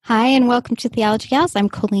Hi, and welcome to Theology Gals. I'm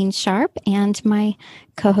Colleen Sharp, and my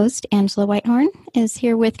co-host Angela Whitehorn is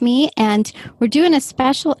here with me. And we're doing a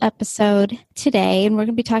special episode today, and we're going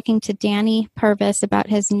to be talking to Danny Purvis about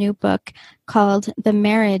his new book called The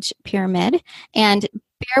Marriage Pyramid. And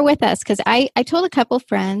bear with us, because I told a couple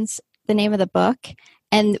friends the name of the book,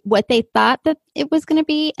 and what they thought that it was going to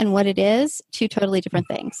be and what it is, two totally different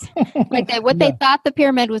things. What they thought the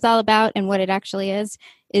pyramid was all about and what it actually is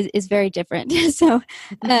very different. So,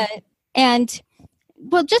 and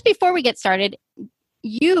well, just before we get started,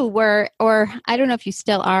 you were, or I don't know if you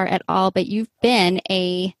still are at all, but you've been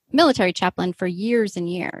a military chaplain for years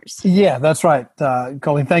and years. Yeah, that's right.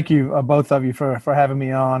 Colleen, thank you, both of you, for having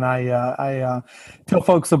me on. I tell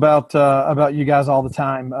folks about you guys all the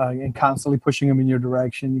time and constantly pushing them in your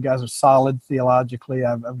direction. You guys are solid theologically.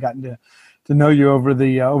 I've gotten to know you over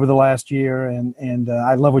the last year, and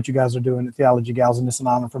I love what you guys are doing at Theology Gals, and it's an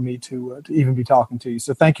honor for me to even be talking to you.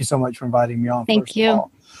 So thank you so much for inviting me on. Thank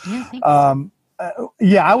you. Yeah, thanks.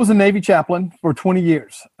 I was a Navy chaplain for 20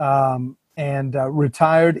 years. And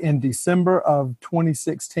retired in December of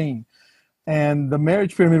 2016. And the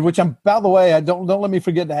marriage pyramid, which by the way, don't let me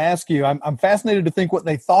forget to ask you, I'm fascinated to think what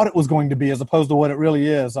they thought it was going to be as opposed to what it really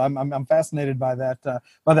is. I'm fascinated by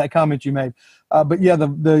that comment you made. But yeah,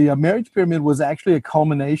 the marriage pyramid was actually a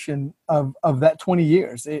culmination of that 20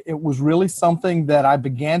 years. It was really something that I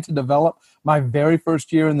began to develop my very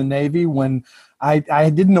first year in the Navy when I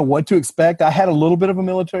didn't know what to expect. I had a little bit of a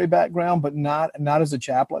military background, but not as a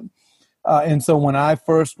chaplain. And so when I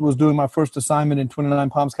first was doing my first assignment in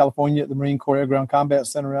 29 Palms, California at the Marine Corps Air Ground Combat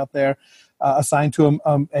Center out there, assigned to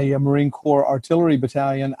a Marine Corps artillery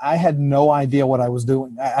battalion, I had no idea what I was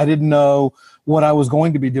doing. I didn't know what I was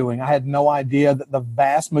going to be doing. I had no idea that the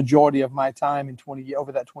vast majority of my time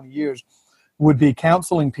over that 20 years would be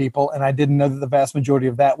counseling people, and I didn't know that the vast majority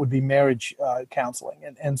of that would be marriage counseling.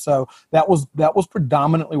 And so that was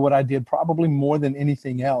predominantly what I did, probably more than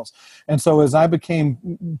anything else. And so as I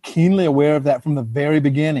became keenly aware of that from the very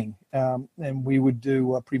beginning, and we would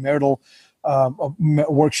do premarital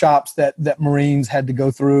workshops that Marines had to go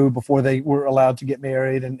through before they were allowed to get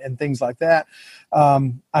married and things like that.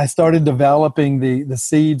 I started developing the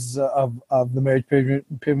seeds of the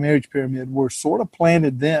marriage pyramid were sort of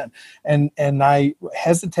planted then. And I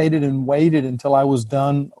hesitated and waited until I was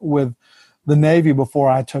done with the Navy before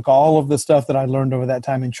I took all of the stuff that I learned over that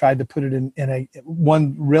time and tried to put it in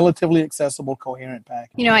one relatively accessible, coherent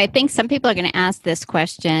package. You know, I think some people are going to ask this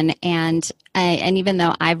question, and even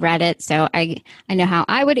though I've read it, so I know how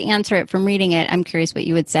I would answer it from reading it. I'm curious what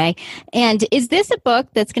you would say. And is this a book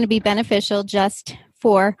that's going to be beneficial just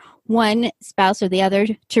for one spouse or the other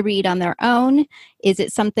to read on their own? Is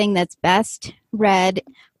it something that's best read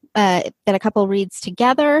that a couple reads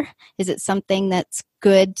together? Is it something that's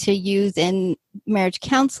good to use in marriage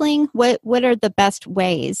counseling? What are the best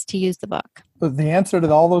ways to use the book? The answer to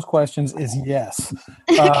all those questions is yes.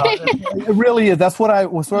 It really is. That's what I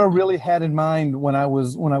really had in mind when I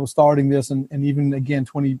was starting this, and even again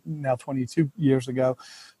 22 years ago,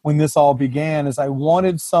 when this all began, is I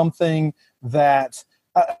wanted something that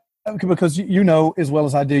because you know as well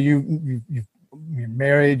as I do, you're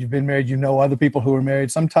married, you've been married, you know other people who are married.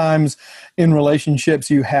 Sometimes in relationships,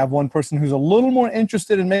 you have one person who's a little more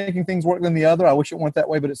interested in making things work than the other. I wish it weren't that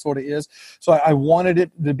way, but it sort of is. So I wanted it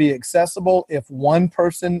to be accessible. If one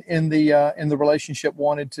person in the relationship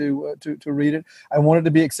wanted to read it, I wanted it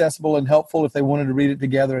to be accessible and helpful if they wanted to read it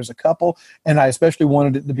together as a couple. And I especially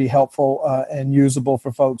wanted it to be helpful and usable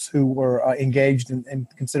for folks who were engaged in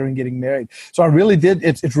considering getting married. So I really did.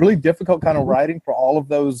 It's really difficult kind of writing for all of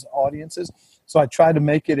those audiences. So I tried to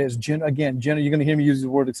make it as general. You're going to hear me use the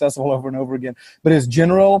word accessible over and over again, but as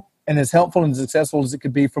general and as helppful and as accessible as it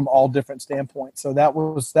could be from all different standpoints. So that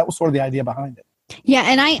was sort of the idea behind it. Yeah,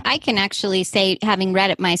 and I can actually say, having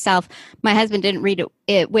read it myself, my husband didn't read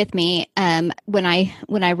it with me. When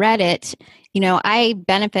I read it, you know, I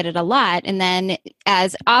benefited a lot. And then,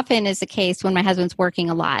 as often is the case when my husband's working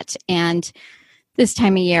a lot, and this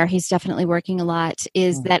time of year, he's definitely working a lot,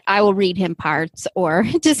 is that I will read him parts or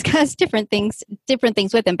discuss different things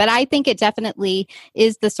with him. But I think it definitely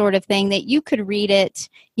is the sort of thing that you could read it,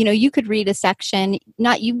 you know, you could read a section,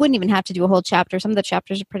 you wouldn't even have to do a whole chapter. Some of the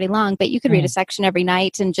chapters are pretty long, but you could read a section every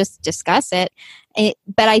night and just discuss it.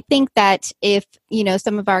 But I think that if, you know,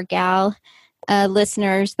 some of our gal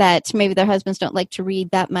listeners that maybe their husbands don't like to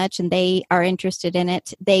read that much and they are interested in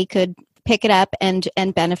it, they could pick it up and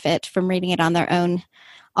benefit from reading it on their own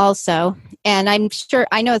also. And I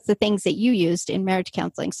know it's the things that you used in marriage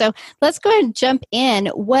counseling. So let's go ahead and jump in.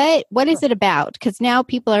 What is it about? Because now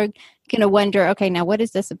people are going to wonder, okay, now what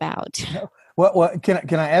is this about? What can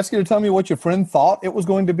I ask you to tell me what your friend thought it was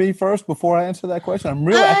going to be first before I answer that question? I'm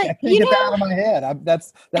really I can't get that out of my head.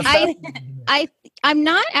 That's I'm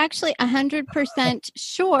not actually 100%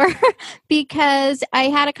 sure because I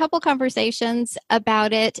had a couple conversations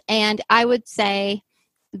about it, and I would say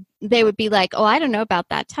they would be like, "Oh, I don't know about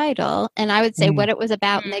that title," and I would say what it was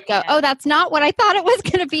about, and they'd go, "Oh, that's not what I thought it was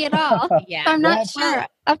going to be at all." Yeah, so I'm not sure.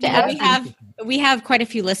 We have quite a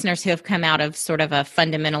few listeners who have come out of sort of a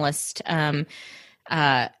fundamentalist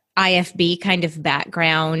IFB kind of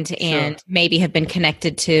background, and maybe have been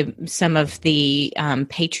connected to some of the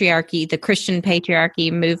patriarchy, the Christian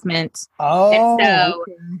patriarchy movement. Oh, and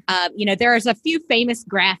so there's a few famous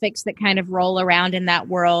graphics that kind of roll around in that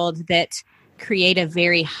world that create a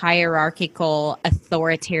very hierarchical,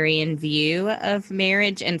 authoritarian view of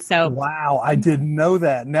marriage. And so, wow, I didn't know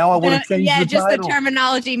that. Now I want to change the just title. The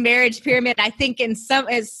terminology marriage pyramid, I think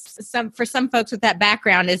for some folks with that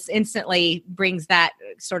background is instantly brings that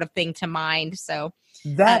sort of thing to mind. So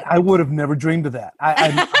that I would have never dreamed of that.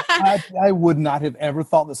 I would not have ever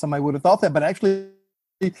thought that somebody would have thought that, but actually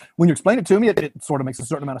when you explain it to me, it sort of makes a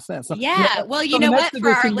certain amount of sense. So, well, you know what? For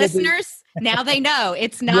our listeners, now they know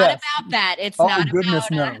it's not about that. It's not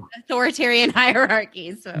about authoritarian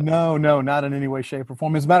hierarchy. So. No, not in any way, shape, or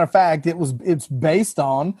form. As a matter of fact, it's based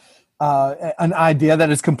on an idea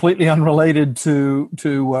that is completely unrelated to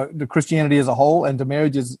Christianity as a whole and to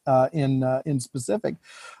marriages in specific.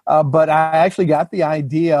 But I actually got the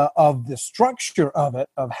idea of the structure of it,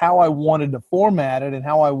 of how I wanted to format it and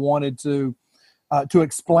how I wanted to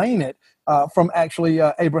explain it from actually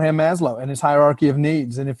Abraham Maslow and his hierarchy of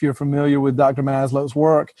needs. And if you're familiar with Dr. Maslow's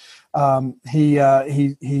work, he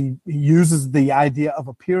uses the idea of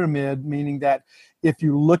a pyramid, meaning that if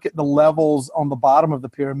you look at the levels on the bottom of the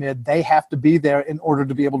pyramid, they have to be there in order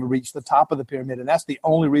to be able to reach the top of the pyramid. And that's the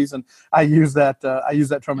only reason I use that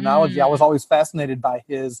terminology. I was always fascinated by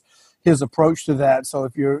his approach to that. So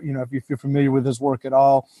if you're familiar with his work at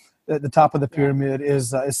all, at the top of the pyramid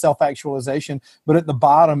is self-actualization, but at the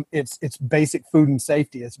bottom it's basic food and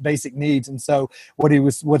safety, it's basic needs. And so what he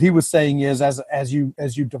was saying is as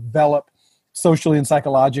you develop socially and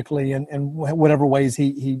psychologically and whatever ways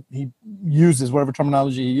he uses, whatever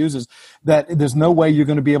terminology he uses, that there's no way you're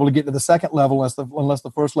going to be able to get to the second level unless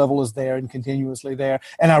the first level is there and continuously there.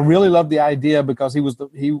 And I really love the idea because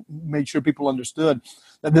he made sure people understood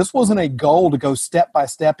that this wasn't a goal to go step by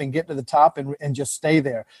step and get to the top and just stay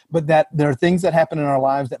there, but that there are things that happen in our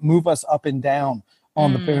lives that move us up and down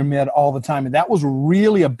on the pyramid all the time. And that was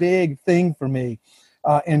really a big thing for me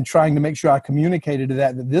in trying to make sure I communicated to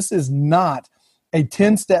that this is not a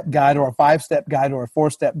 10-step guide or a 5-step guide or a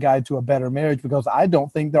 4-step guide to a better marriage, because I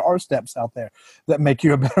don't think there are steps out there that make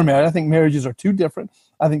you a better marriage. I think marriages are too different.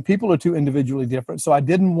 I think people are too individually different. So I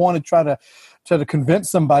didn't want to try to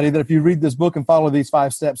convince somebody that if you read this book and follow these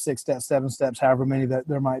 5 steps, 6 steps, 7 steps, however many that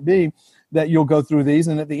there might be, that you'll go through these,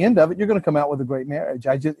 and at the end of it, you're going to come out with a great marriage.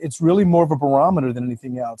 It's really more of a barometer than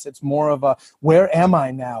anything else. It's more of a, where am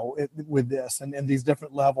I now with this? And these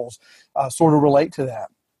different levels sort of relate to that.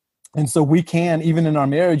 And so we can, even in our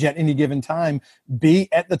marriage at any given time, be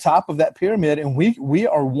at the top of that pyramid, and we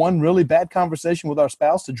are one really bad conversation with our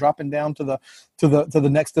spouse to dropping down to the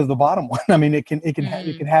next to the bottom one. I mean, it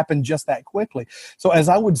can happen just that quickly. So as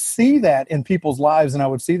I would see that in people's lives, and I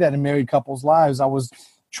would see that in married couples' lives, I was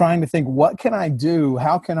trying to think, what can I do?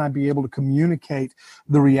 How can I be able to communicate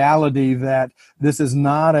the reality that this is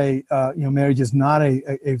not marriage is not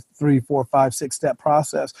a 3, 4, 5, 6 step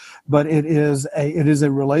process, but it is a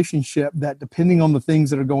relationship that, depending on the things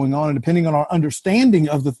that are going on and depending on our understanding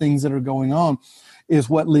of the things that are going on, is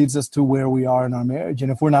what leads us to where we are in our marriage.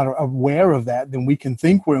 And if we're not aware of that, then we can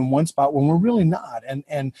think we're in one spot when we're really not.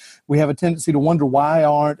 And we have a tendency to wonder, why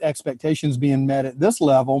aren't expectations being met at this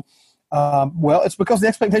level? Well, it's because the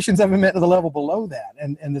expectations haven't met to the level below that.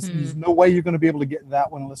 And there's no way you're going to be able to get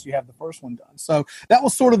that one unless you have the first one done. So that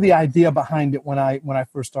was sort of the idea behind it when I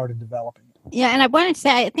first started developing it. Yeah, and I wanted to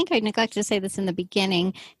say, I think I neglected to say this in the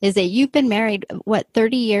beginning, is that you've been married,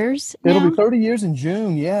 30 years now? It'll be 30 years in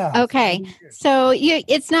June, yeah. Okay, so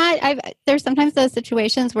it's not, there's sometimes those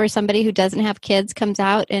situations where somebody who doesn't have kids comes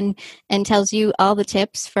out and tells you all the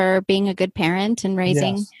tips for being a good parent and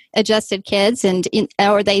raising adjusted kids,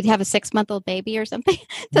 or they have a 6-month-old baby or something.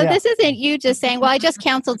 So this isn't you just saying, well, I just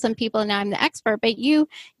counseled some people and now I'm the expert, but you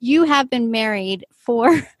have been married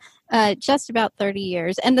for just about 30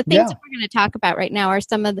 years. And the things that we're going to talk about right now are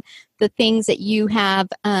some of the things that you have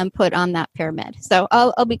put on that pyramid. So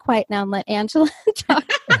I'll be quiet now and let Angela talk.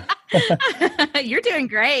 You're doing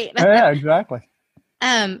great. Yeah, exactly.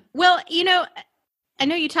 Well, I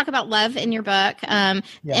know you talk about love in your book, Yeah.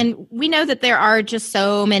 and we know that there are just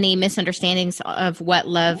so many misunderstandings of what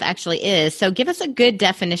love actually is. So give us a good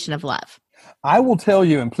definition of love. I will tell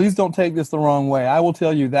you, and please don't take this the wrong way, I will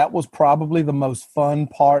tell you that was probably the most fun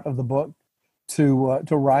part of the book to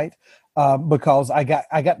write, because I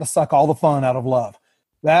got to suck all the fun out of love.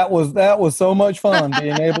 That was so much fun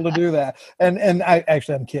being able to do that. And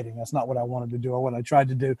I'm kidding. That's not what I wanted to do or what I tried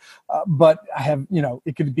to do. But I have,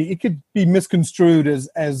 it could be misconstrued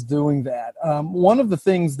as doing that. One of the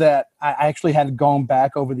things that I actually had gone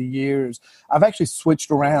back over the years, I've actually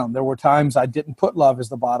switched around. There were times I didn't put love as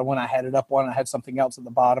the bottom when I had it up one, I had something else at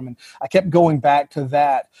the bottom. And I kept going back to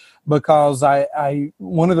that because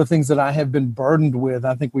one of the things that I have been burdened with,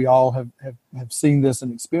 I think we all have seen this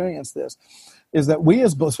and experienced this, is that we,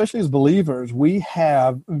 especially as believers, we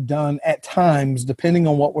have done at times, depending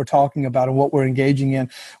on what we're talking about and what we're engaging in,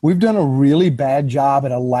 we've done a really bad job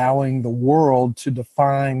at allowing the world to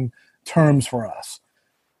define terms for us.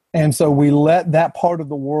 And so we let that part of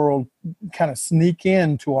the world kind of sneak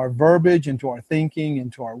into our verbiage, into our thinking,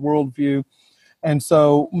 into our worldview. And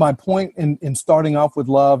so my point in starting off with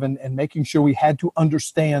love and making sure we had to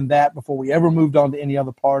understand that before we ever moved on to any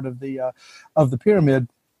other part of the pyramid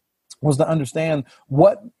was to understand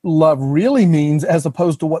what love really means as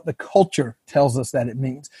opposed to what the culture tells us that it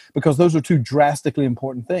means, because those are two drastically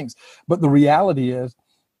important things. But the reality is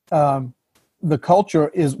what the culture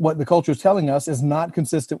is telling us is not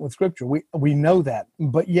consistent with Scripture. We know that,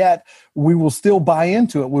 but yet we will still buy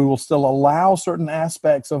into it. We will still allow certain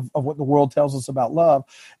aspects of what the world tells us about love,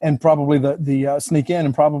 and probably the sneak in,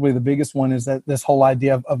 and probably the biggest one is that this whole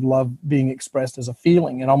idea of love being expressed as a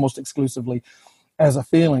feeling and almost exclusively as a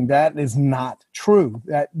feeling. That is not true.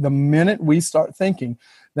 That the minute we start thinking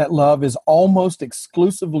that love is almost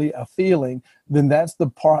exclusively a feeling, then that's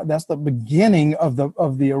the beginning of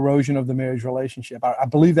the erosion of the marriage relationship. I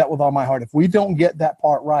believe that with all my heart. If we don't get that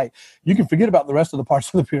part right, you can forget about the rest of the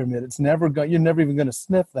parts of the pyramid. You're never even going to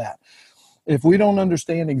sniff that. If we don't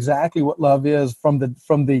understand exactly what love is from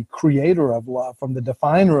the creator of love, from the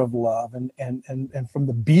definer of love, and from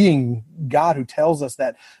the being God who tells us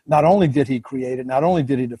that not only did he create it, not only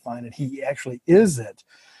did he define it, he actually is it.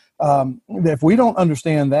 If we don't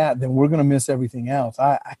understand that, then we're going to miss everything else.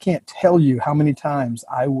 I can't tell you how many times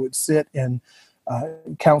I would sit in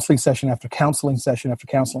counseling session after counseling session after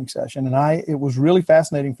counseling session. And it was really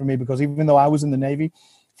fascinating for me, because even though I was in the Navy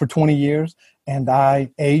for 20 years and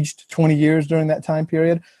I aged 20 years during that time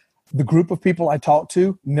period, the group of people I talked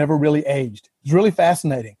to never really aged. It's really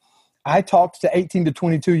fascinating. I talked to 18 to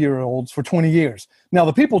 22-year-olds for 20 years. Now,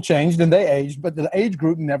 the people changed and they aged, but the age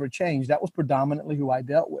group never changed. That was predominantly who I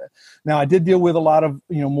dealt with. Now, I did deal with a lot of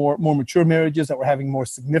more mature marriages that were having more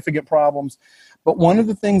significant problems. But one of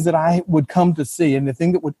the things that I would come to see, and the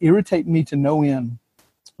thing that would irritate me to no end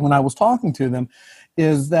when I was talking to them,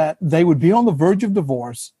 is that they would be on the verge of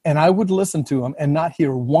divorce, and I would listen to them and not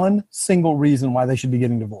hear one single reason why they should be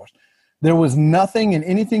getting divorced. There was nothing in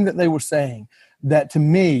anything that they were saying that to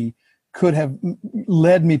me could have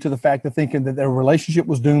led me to the fact of thinking that their relationship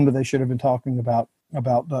was doomed, that they should have been talking about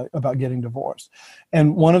getting divorced.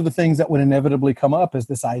 And one of the things that would inevitably come up is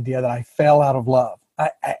this idea that I fell out of love.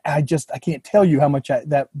 I can't tell you how much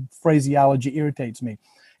that phraseology irritates me.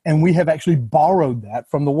 And we have actually borrowed that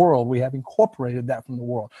from the world. We have incorporated that from the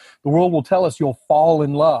world. The world will tell us you'll fall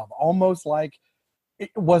in love, almost like it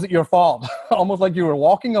wasn't your fault, almost like you were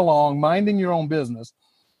walking along, minding your own business.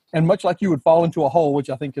 And much like you would fall into a hole, which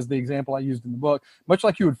I think is the example I used in the book, much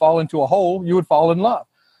like you would fall into a hole, you would fall in love.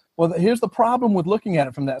 Well, here's the problem with looking at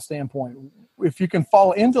it from that standpoint. If you can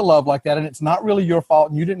fall into love like that, and it's not really your fault,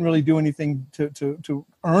 and you didn't really do anything to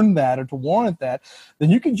earn that or to warrant that, then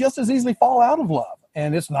you can just as easily fall out of love.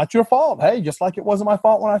 And it's not your fault. Hey, just like it wasn't my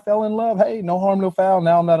fault when I fell in love. Hey, no harm, no foul.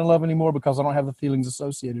 Now I'm not in love anymore because I don't have the feelings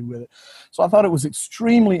associated with it. So I thought it was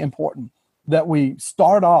extremely important that we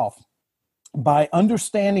start off by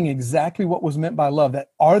understanding exactly what was meant by love.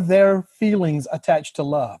 That are there feelings attached to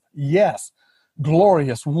love? Yes.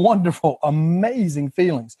 Glorious, wonderful, amazing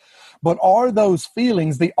feelings. But are those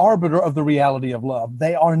feelings the arbiter of the reality of love?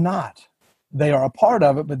 They are not. They are a part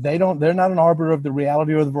of it, but they're not an arbiter of the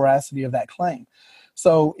reality or the veracity of that claim.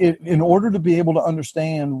 So in order to be able to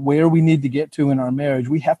understand where we need to get to in our marriage,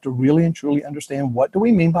 we have to really and truly understand, what do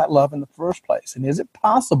we mean by love in the first place? And is it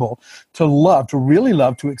possible to love, to really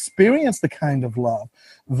love, to experience the kind of love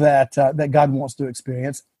that God wants to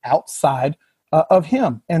experience outside of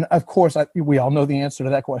him? And of course, we all know the answer to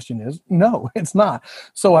that question is no, it's not.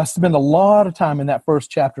 So I spend a lot of time in that first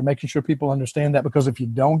chapter making sure people understand that, because if you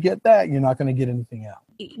don't get that, you're not going to get anything out.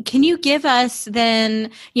 Can you give us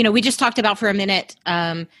then, we just talked about for a minute,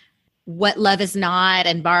 what love is not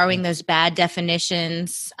and borrowing those bad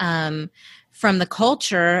definitions from the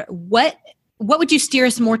culture, what would you steer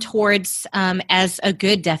us more towards as a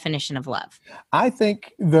good definition of love? I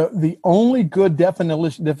think the only good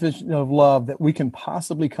definition of love that we can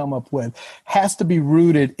possibly come up with has to be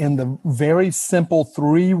rooted in the very simple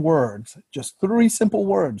three words, just three simple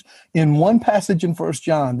words in one passage in 1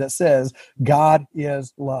 John that says, God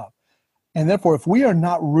is love. And therefore, if we are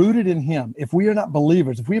not rooted in him, if we are not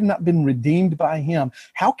believers, if we have not been redeemed by him,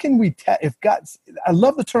 how can we, I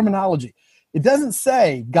love the terminology. It doesn't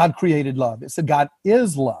say God created love. It said God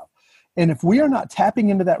is love. And if we are not tapping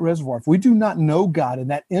into that reservoir, if we do not know God in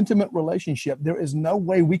that intimate relationship, there is no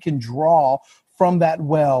way we can draw from that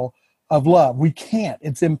well of love. We can't.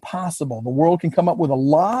 It's impossible. The world can come up with a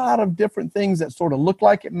lot of different things that sort of look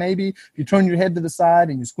like it maybe if you turn your head to the side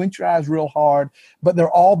and you squint your eyes real hard, but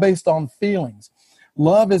they're all based on feelings.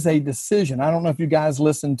 Love is a decision. I don't know if you guys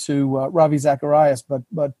listened to Ravi Zacharias,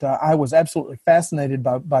 but I was absolutely fascinated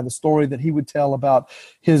by the story that he would tell about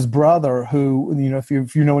his brother who,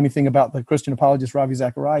 if you know anything about the Christian apologist Ravi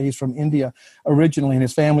Zacharias, he's from India originally, and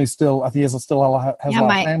his family still, I think he still has a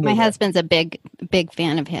lot of family. My husband's a big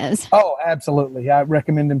fan of his. Oh, absolutely. I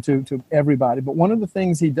recommend him to everybody. But one of the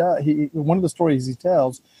things one of the stories he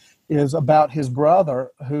tells is about his brother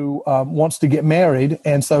who wants to get married,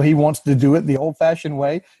 and so he wants to do it the old-fashioned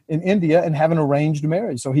way in India and have an arranged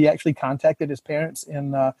marriage. So he actually contacted his parents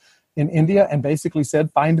in India and basically said,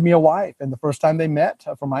 find me a wife. And the first time they met,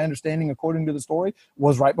 from my understanding, according to the story,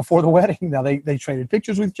 was right before the wedding. Now, they traded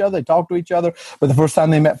pictures with each other, they talked to each other, but the first time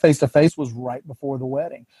they met face-to-face was right before the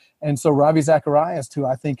wedding. And so Ravi Zacharias, who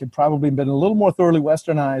I think had probably been a little more thoroughly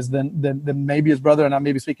westernized than maybe his brother, and I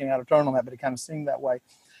may be speaking out of turn on that, but it kind of seemed that way.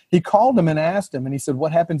 He called him and asked him, and he said,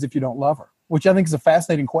 what happens if you don't love her? Which I think is a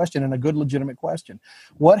fascinating question and a good legitimate question.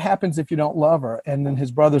 What happens if you don't love her? And then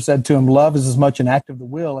his brother said to him, love is as much an act of the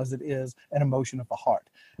will as it is an emotion of the heart.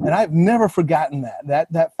 And I've never forgotten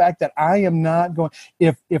that fact that I am not going,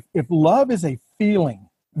 if love is a feeling,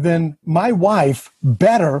 then my wife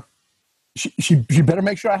better, she better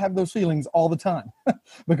make sure I have those feelings all the time.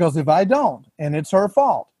 Because if I don't, and it's her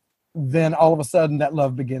fault, then all of a sudden that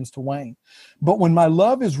love begins to wane. But when my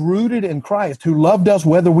love is rooted in Christ, who loved us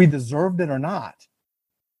whether we deserved it or not,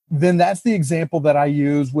 then that's the example that I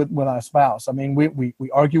use with our spouse. I mean, we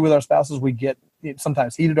argue with our spouses. We get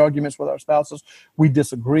sometimes heated arguments with our spouses. We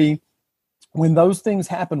disagree. When those things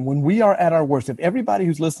happen, when we are at our worst, if everybody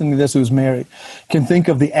who's listening to this who's married can think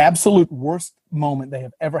of the absolute worst moment they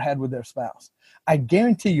have ever had with their spouse, I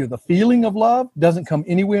guarantee you the feeling of love doesn't come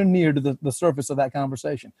anywhere near to the surface of that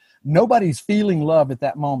conversation. Nobody's feeling love at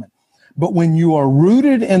that moment. But when you are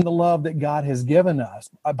rooted in the love that God has given us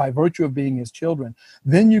by virtue of being his children,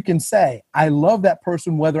 then you can say, I love that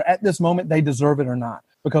person whether at this moment they deserve it or not,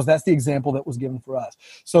 because that's the example that was given for us.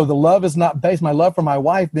 So the love is not based, my love for my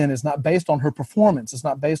wife then is not based on her performance. It's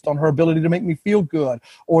not based on her ability to make me feel good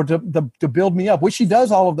or to build me up, which she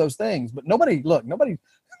does all of those things. But nobody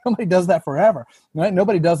does that forever, right?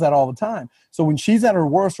 Nobody does that all the time. So when she's at her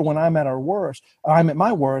worst or when I'm at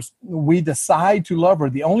my worst, we decide to love her.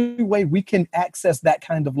 The only way we can access that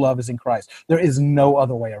kind of love is in Christ. There is no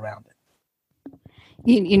other way around it.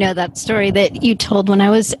 You know that story that you told when I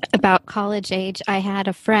was about college age. I had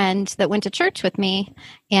a friend that went to church with me,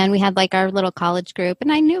 and we had like our little college group,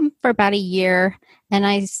 and I knew him for about a year. And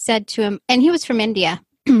I said to him, and he was from India,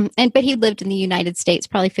 but he lived in the United States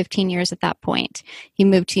probably 15 years at that point. He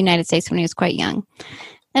moved to the United States when he was quite young.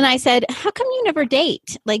 And I said, how come you never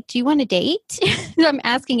date? Like, do you want to date? So I'm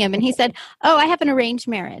asking him, and he said, oh, I have an arranged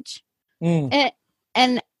marriage.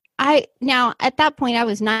 And now at that point I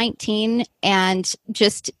was 19, and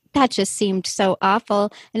that just seemed so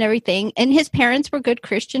awful and everything. And his parents were good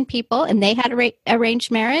Christian people, and they had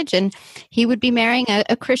arranged marriage, and he would be marrying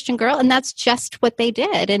a Christian girl, and that's just what they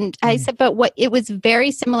did. And I said, but it was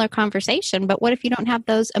very similar conversation, but what if you don't have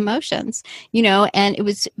those emotions, and it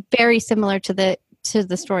was very similar to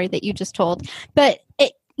the story that you just told. But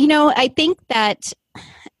I think that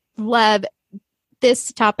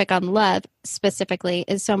this topic on love specifically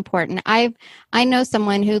is so important. I know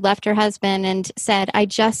someone who left her husband and said, I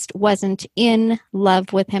just wasn't in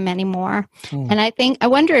love with him anymore. And I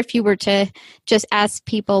wonder if you were to just ask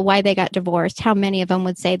people why they got divorced, how many of them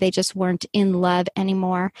would say they just weren't in love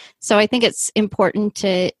anymore. So I think it's important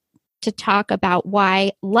to talk about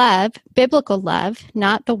why love, biblical love,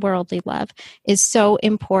 not the worldly love, is so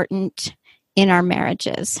important in our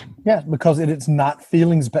marriages. Yeah, because it's not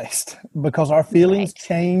feelings based, because our feelings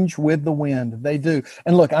change with the wind. They do.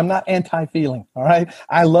 And look, I'm not anti-feeling. All right.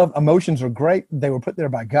 I love emotions are great. They were put there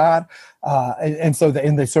by God. And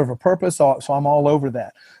they serve a purpose. So I'm all over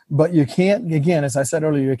that. But you can't, again, as I said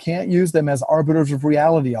earlier, you can't use them as arbiters of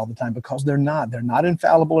reality all the time, because they're not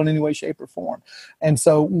infallible in any way, shape, or form. And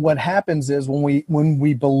so what happens is when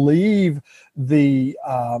we believe the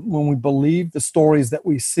stories that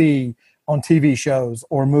we see on TV shows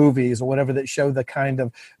or movies or whatever that show the kind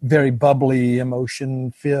of very bubbly,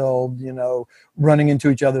 emotion-filled, running into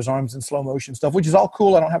each other's arms in slow motion stuff, which is all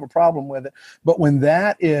cool. I don't have a problem with it. But when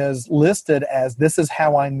that is listed as, this is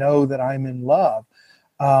how I know that I'm in love,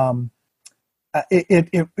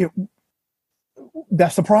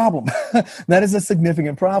 that's a problem. That is a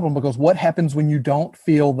significant problem, because what happens when you don't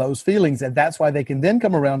feel those feelings? And that's why they can then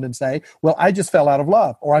come around and say, well, I just fell out of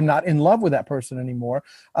love, or I'm not in love with that person anymore.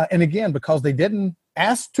 And again, because they didn't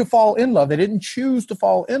ask to fall in love, they didn't choose to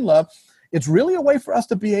fall in love. It's really a way for us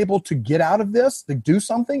to be able to get out of this, to do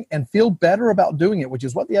something and feel better about doing it, which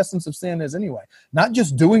is what the essence of sin is anyway. Not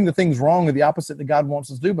just doing the things wrong or the opposite that God wants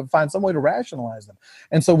us to do, but find some way to rationalize them.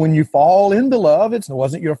 And so when you fall into love, it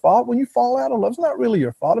wasn't your fault. When you fall out of love, it's not really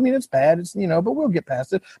your fault. I mean, it's bad, but we'll get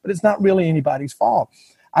past it, but it's not really anybody's fault.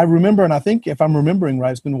 I remember, and I think if I'm remembering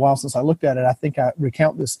right, it's been a while since I looked at it, I think I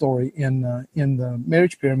recount this story in the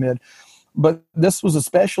Marriage Pyramid. But this was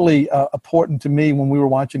especially important to me when we were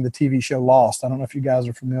watching the TV show Lost. I don't know if you guys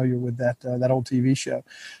are familiar with that old TV show.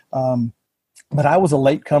 But I was a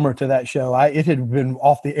late comer to that show. It had been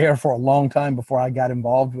off the air for a long time before I got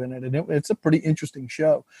involved in it. And it's a pretty interesting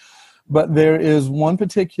show. But there is one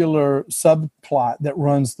particular subplot that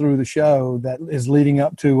runs through the show that is leading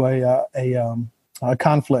up to a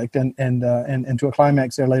conflict and to a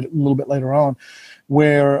climax there a little bit later on,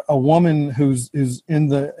 where a woman who's in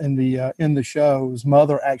the show's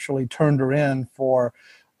mother actually turned her in for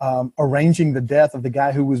arranging the death of the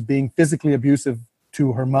guy who was being physically abusive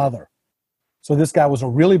to her mother. So this guy was a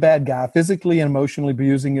really bad guy, physically and emotionally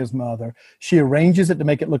abusing his mother. She arranges it to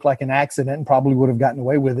make it look like an accident and probably would have gotten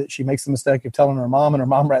away with it. She makes the mistake of telling her mom, and her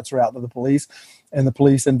mom rats her out to the police, and the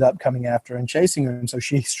police end up coming after her and chasing her. And so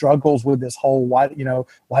she struggles with this whole, why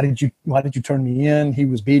did you turn me in? He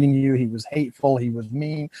was beating you. He was hateful. He was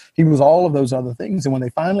mean. He was all of those other things. And when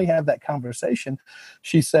they finally have that conversation,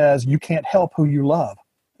 she says, you can't help who you love.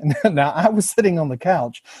 And now I was sitting on the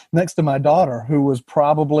couch next to my daughter, who was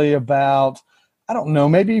probably about, I don't know,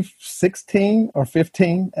 maybe 16 or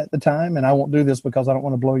 15 at the time. And I won't do this because I don't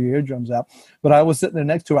want to blow your eardrums out. But I was sitting there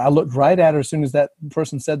next to her. I looked right at her as soon as that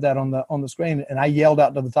person said that on the screen. And I yelled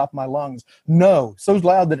out to the top of my lungs, no, so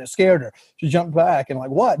loud that it scared her. She jumped back and like,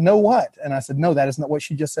 what? No, what? And I said, no, that is not what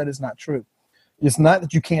she just said is not true. It's not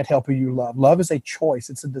that you can't help who you love. Love is a choice.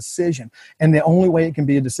 It's a decision. And the only way it can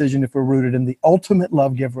be a decision if we're rooted in the ultimate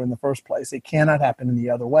love giver in the first place. It cannot happen in the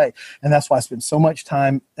other way. And that's why I spent so much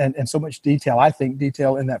time and so much detail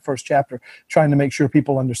in that first chapter, trying to make sure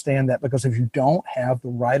people understand that. Because if you don't have the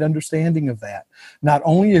right understanding of that, not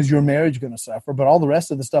only is your marriage going to suffer, but all the rest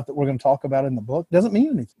of the stuff that we're going to talk about in the book doesn't mean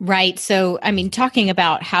anything. Right. So, I mean, talking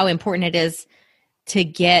about how important it is to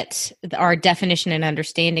get our definition and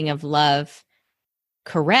understanding of love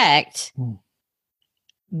correct,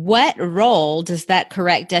 what role does that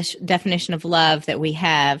correct definition of love that we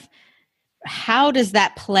have, how does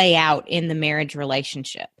that play out in the marriage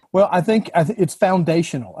relationship? Well, I think it's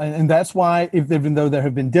foundational. And that's why, even though there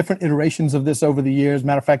have been different iterations of this over the years,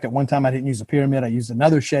 matter of fact, at one time I didn't use a pyramid, I used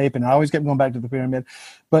another shape, and I always kept going back to the pyramid.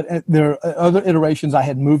 But there are other iterations, I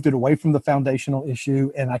had moved it away from the foundational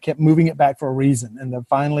issue, and I kept moving it back for a reason. And then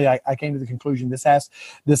finally, I came to the conclusion this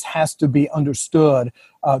has to be understood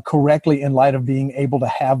correctly in light of being able to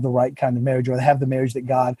have the right kind of marriage, or to have the marriage that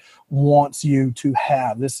God wants you to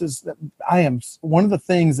have. One of the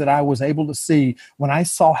things that I was able to see when I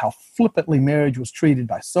saw how flippantly marriage was treated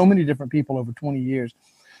by so many different people over 20 years.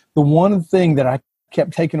 The one thing that I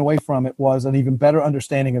kept taking away from it was an even better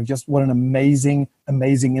understanding of just what an amazing,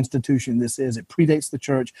 amazing institution this is. It predates the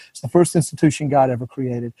church. It's the first institution God ever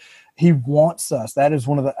created. He wants us. That is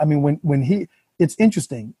one of the, it's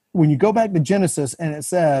interesting. When you go back to Genesis and it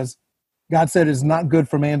says, God said it's not good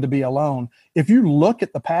for man to be alone. If you look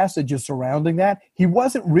at the passages surrounding that, he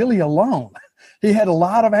wasn't really alone. He had a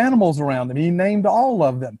lot of animals around him. He named all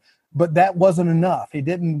of them, but that wasn't enough. He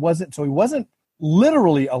wasn't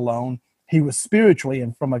literally alone. He was spiritually,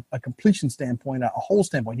 and from a completion standpoint, a whole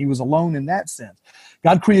standpoint, he was alone in that sense.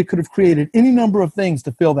 God could have created any number of things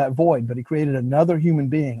to fill that void, but he created another human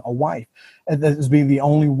being, a wife, as being the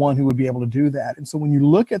only one who would be able to do that. And so when you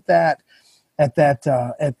look at that at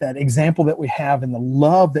that example that we have and the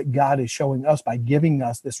love that God is showing us by giving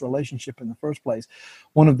us this relationship in the first place.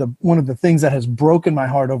 One of the things that has broken my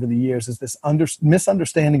heart over the years is this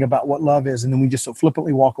misunderstanding about what love is, and then we just so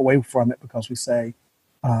flippantly walk away from it because we say,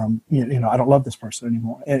 I don't love this person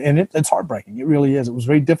anymore, and it's heartbreaking. It really is. It was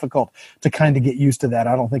very difficult to kind of get used to that.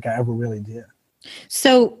 I don't think I ever really did.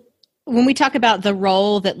 So when we talk about the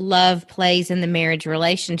role that love plays in the marriage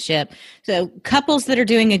relationship, so couples that are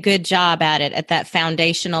doing a good job at it at that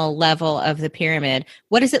foundational level of the pyramid,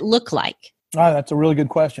 what does it look like? That's a really good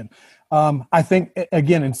question. I think,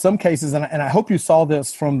 again, in some cases, and I hope you saw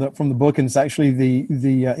this from the book, and it's actually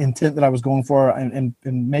the intent that I was going for, and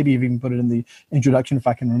maybe even put it in the introduction if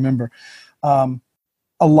I can remember. A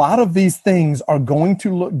lot of these things are going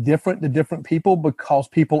to look different to different people because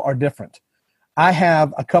people are different. I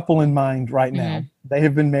have a couple in mind right now. Mm-hmm. They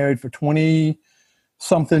have been married for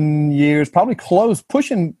 20-something years, probably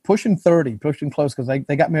pushing 30, pushing close, because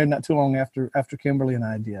they got married not too long after Kimberly and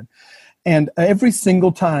I did. And every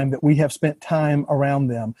single time that we have spent time around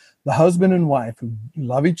them, the husband and wife who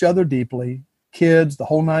love each other deeply, kids, the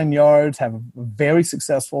whole 9 yards, have a very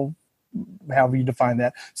successful, however you define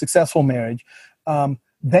that, successful marriage,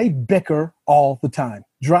 they bicker all the time.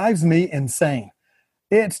 Drives me insane.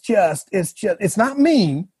 It's not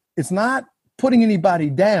mean. It's not putting anybody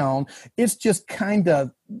down. It's just kind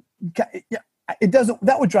of,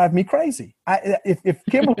 that would drive me crazy. If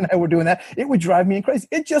Kimberly and I were doing that, it would drive me crazy.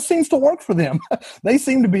 It just seems to work for them. They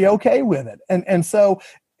seem to be okay with it. And so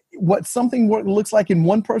what something looks like in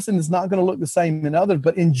one person is not going to look the same in others.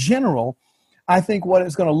 But in general, I think what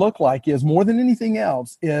it's going to look like is, more than anything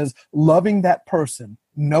else, is loving that person,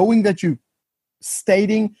 knowing that you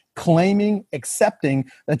stating, claiming, accepting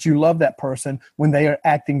that you love that person when they are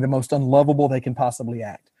acting the most unlovable they can possibly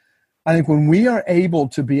act. I think when we are able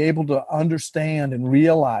to understand and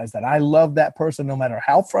realize that I love that person no matter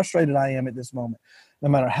how frustrated I am at this moment, no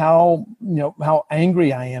matter how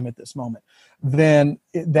angry I am at this moment, then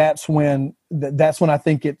that's when I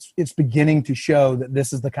think it's beginning to show that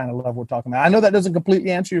this is the kind of love we're talking about. I know that doesn't completely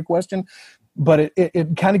answer your question, but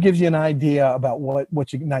it kind of gives you an idea about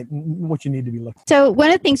what you need to be looking for. So one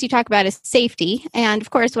of the things you talk about is safety. And of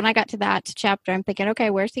course, when I got to that chapter, I'm thinking, okay,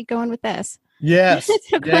 where's he going with this? Yes.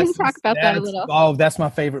 So go ahead and talk about that a little. Oh, that's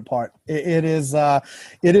my favorite part. It is the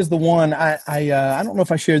one I don't know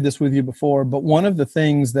if I shared this with you before, but one of the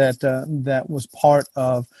things that was part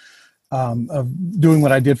of doing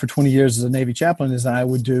what I did for 20 years as a Navy chaplain is I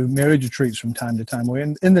would do marriage retreats from time to time.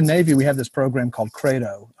 In the Navy, we have this program called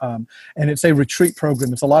Credo, and it's a retreat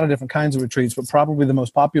program. It's a lot of different kinds of retreats, but probably the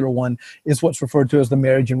most popular one is what's referred to as the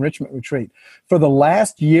Marriage Enrichment Retreat. For the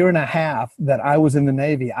last year and a half that I was in the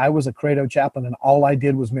Navy, I was a Credo chaplain, and all I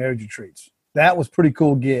did was marriage retreats. That was a pretty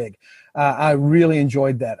cool gig. I really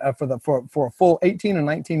enjoyed that. For a full 18 or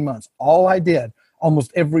 19 months, all I did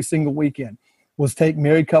almost every single weekend was take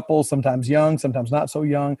married couples, sometimes young, sometimes not so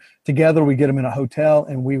young, together. We get them in a hotel,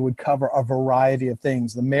 and we would cover a variety of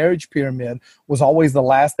things. The marriage pyramid was always the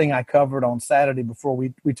last thing I covered on Saturday before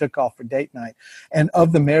we took off for date night. And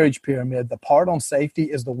of the marriage pyramid, the part on safety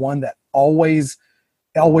is the one that always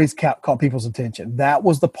caught people's attention. That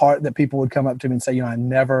was the part that people would come up to me and say, I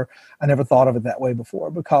never thought of it that way before,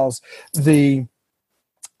 because the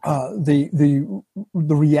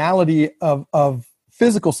reality of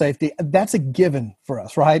physical safety, that's a given for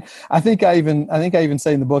us, right? I think I even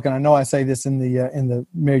say in the book, and I know I say this in the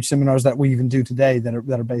marriage seminars that we even do today that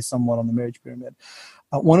are based somewhat on the marriage pyramid.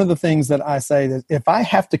 One of the things that I say that if I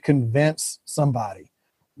have to convince somebody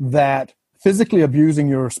that physically abusing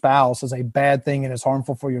your spouse is a bad thing and is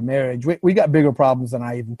harmful for your marriage, we got bigger problems than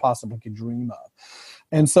I even possibly could dream of.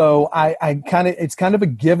 And so it's kind of a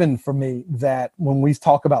given for me that when we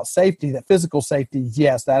talk about safety, that physical safety,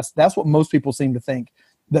 yes, that's what most people seem to think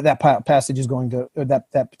that passage is going to, or that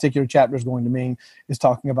particular chapter is going to mean, is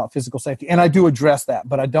talking about physical safety. And I do address that,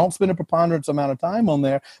 but I don't spend a preponderance amount of time on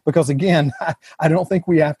there because, again, I don't think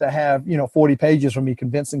we have to have 40 pages from me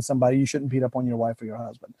convincing somebody you shouldn't beat up on your wife or your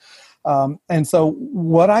husband. And so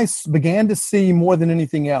what I began to see more than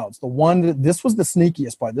anything else, this was the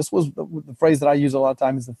sneakiest part. This was the phrase that I use a lot of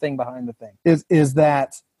times, is the thing behind the thing, is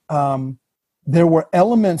that there were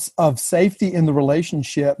elements of safety in the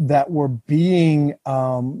relationship that were being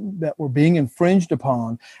infringed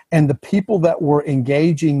upon, and the people that were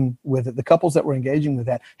engaging with it, the couples that were engaging with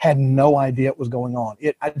that, had no idea it was going on.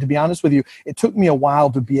 To be honest with you, it took me a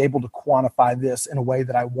while to be able to quantify this in a way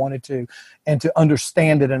that I wanted to, and to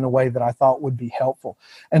understand it in a way that I thought would be helpful.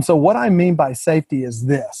 And so, what I mean by safety is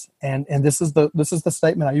this, and this is the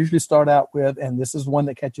statement I usually start out with, and this is one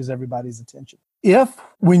that catches everybody's attention. if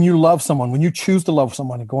when you love someone, when you choose to love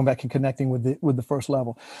someone, and going back and connecting with the first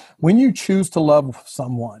level, when you choose to love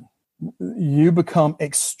someone, you become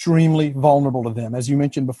extremely vulnerable to them. As you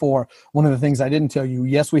mentioned before, one of the things I didn't tell you,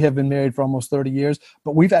 yes, we have been married for almost 30 years,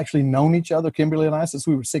 but we've actually known each other, Kimberly and I, since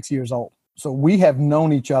we were 6 years old. So we have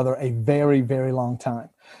known each other a very, very long time.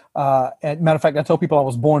 And matter of fact, I tell people I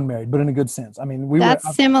was born married, but in a good sense. I mean,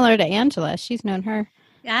 That's similar to Angela. She's known her.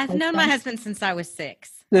 Yeah, I've known my husband since I was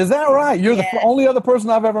 6. Is that right? You're the only other person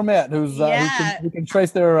I've ever met who can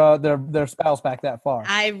trace their spouse back that far.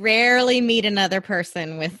 I rarely meet another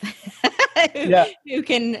person with who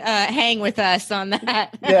can hang with us on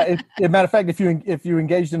that. Yeah. As a matter of fact, if you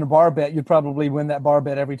engaged in a bar bet, you'd probably win that bar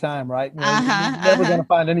bet every time, right? You're never going to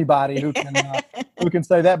find anybody who can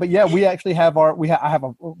say that. But yeah, we actually have I have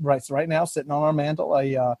right now sitting on our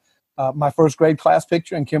mantle my first grade class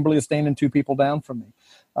picture, and Kimberly is standing 2 people down from me.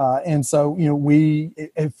 And so,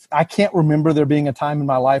 if I can't remember there being a time in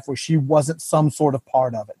my life where she wasn't some sort of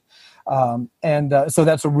part of it. So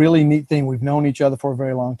that's a really neat thing. We've known each other for a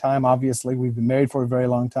very long time. Obviously, we've been married for a very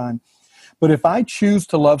long time. But if I choose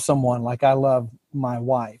to love someone like I love my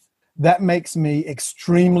wife, that makes me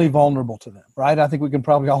extremely vulnerable to them, right? I think we can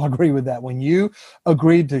probably all agree with that. When you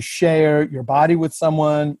agreed to share your body with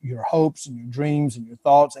someone, your hopes and your dreams and your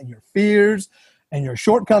thoughts and your fears and your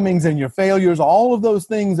shortcomings and your failures, all of those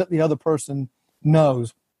things that the other person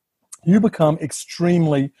knows, you become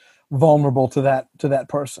extremely vulnerable to that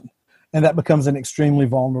person. And that becomes an extremely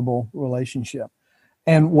vulnerable relationship.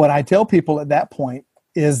 And what I tell people at that point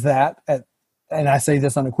is that, and I say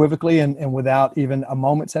this unequivocally and without even a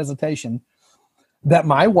moment's hesitation, that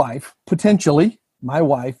my wife, potentially,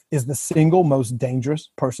 is the single most dangerous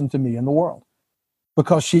person to me in the world.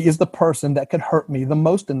 Because she is the person that could hurt me the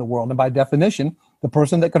most in the world. And by definition, the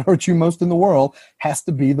person that could hurt you most in the world has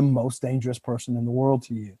to be the most dangerous person in the world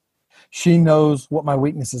to you. She knows what my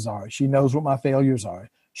weaknesses are. She knows what my failures are.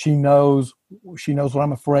 She knows what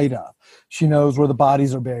I'm afraid of. She knows where the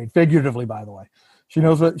bodies are buried, figuratively, by the way. She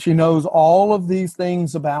knows all of these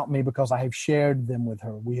things about me because I have shared them with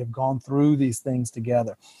her. We have gone through these things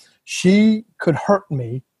together. She could hurt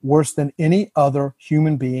me worse than any other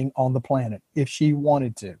human being on the planet if she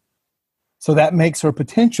wanted to. So that makes her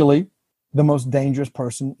potentially the most dangerous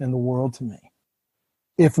person in the world to me.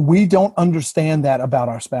 If we don't understand that about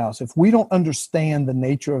our spouse, if we don't understand the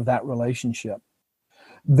nature of that relationship,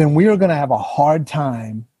 then we are going to have a hard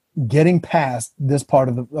time getting past this part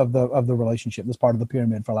of the relationship, this part of the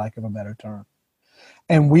pyramid, for lack of a better term.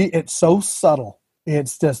 And it's so subtle.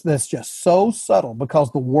 It's just so subtle,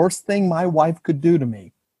 because the worst thing my wife could do to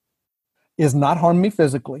me is not harm me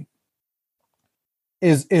physically,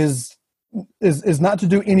 is not to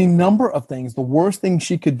do any number of things. The worst thing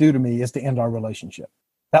she could do to me is to end our relationship.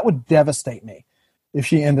 That would devastate me if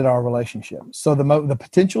she ended our relationship. So the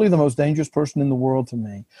potentially the most dangerous person in the world to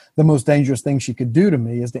me, the most dangerous thing she could do to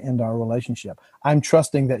me is to end our relationship. I'm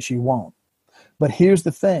trusting that she won't. But here's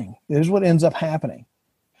the thing. Here's what ends up happening.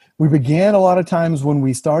 We begin a lot of times when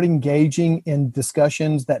we start engaging in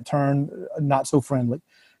discussions that turn not so friendly,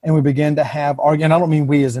 and we begin to have arguments. And I don't mean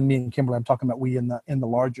we as in me and Kimberly. I'm talking about we in the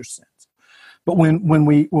larger sense. But when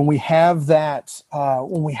we have that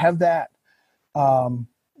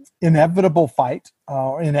inevitable fight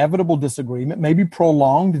or inevitable disagreement, maybe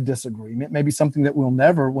prolonged disagreement, maybe something that we'll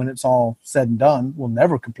never, when it's all said and done, we'll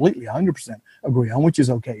never completely 100% agree on, which is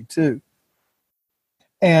okay too.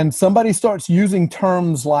 And somebody starts using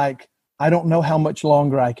terms like, I don't know how much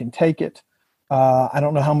longer I can take it. I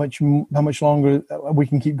don't know how much longer we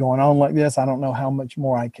can keep going on like this. I don't know how much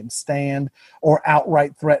more I can stand, or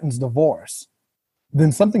outright threatens divorce.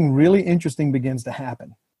 Then something really interesting begins to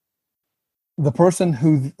happen. The person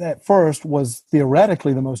who at first was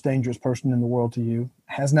theoretically the most dangerous person in the world to you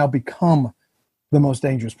has now become the most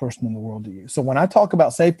dangerous person in the world to you. So when I talk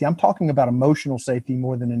about safety, I'm talking about emotional safety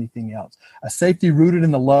more than anything else. A safety rooted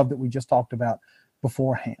in the love that we just talked about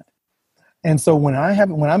beforehand. And so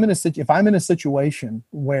if I'm in a situation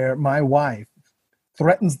where my wife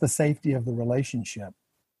threatens the safety of the relationship,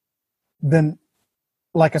 then,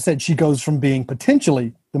 like I said, she goes from being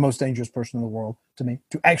potentially the most dangerous person in the world to me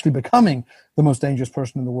to actually becoming the most dangerous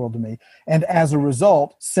person in the world to me. And as a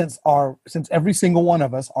result, since every single one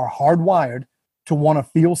of us are hardwired to want to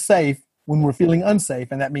feel safe when we're feeling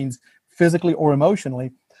unsafe, and that means physically or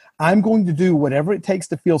emotionally, I'm going to do whatever it takes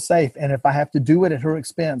to feel safe. And if I have to do it at her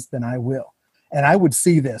expense, then I will. And I would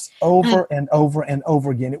see this over and over and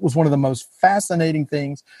over again. It was one of the most fascinating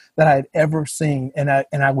things that I had ever seen. And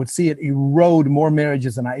I would see it erode more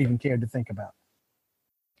marriages than I even cared to think about.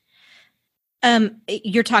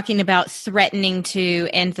 You're talking about threatening to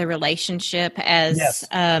end the relationship as Yes.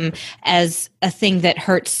 as a thing that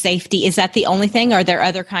hurts safety. Is that the only thing? Are there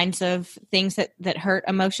other kinds of things that hurt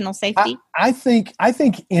emotional safety? I think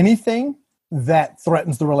anything that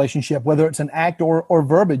threatens the relationship, whether it's an act or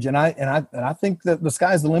verbiage, and I think that the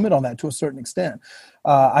sky's the limit on that to a certain extent.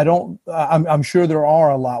 I'm sure there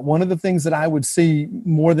are a lot. One of the things that I would see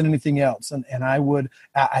more than anything else, and I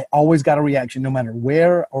always got a reaction, no matter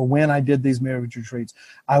where or when I did these marriage retreats,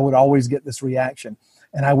 I would always get this reaction,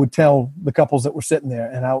 and I would tell the couples that were sitting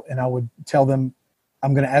there, and I would tell them,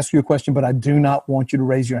 I'm going to ask you a question, but I do not want you to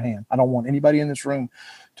raise your hand. I don't want anybody in this room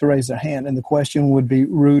to raise their hand. And the question would be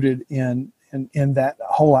rooted in that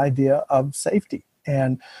whole idea of safety,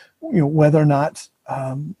 and whether or not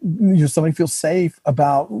somebody feels safe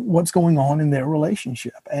about what's going on in their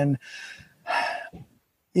relationship. And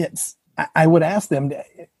I would ask them,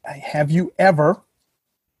 have you ever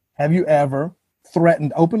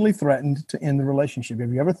openly threatened to end the relationship?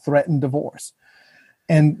 Have you ever threatened divorce?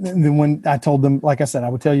 And then when I told them, like I said, I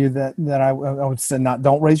would tell you that I would say,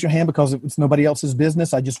 don't raise your hand because it's nobody else's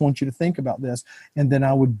business. I just want you to think about this. And then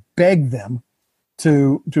I would beg them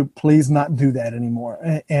to please not do that anymore.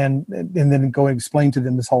 And then go and explain to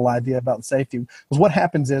them this whole idea about safety. Because what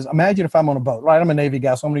happens is, imagine if I'm on a boat, right? I'm a Navy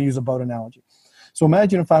guy, so I'm going to use a boat analogy. So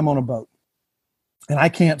imagine if I'm on a boat and I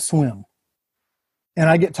can't swim and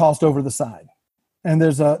I get tossed over the side and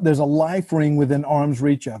there's a life ring within arm's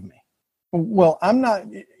reach of me. Well,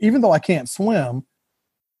 even though I can't swim,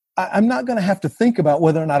 I'm not going to have to think about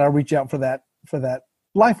whether or not I reach out for that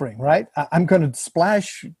life ring, right? I'm going to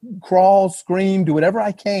splash, crawl, scream, do whatever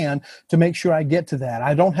I can to make sure I get to that.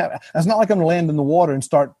 It's not like I'm going to land in the water and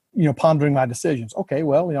start, pondering my decisions. Okay,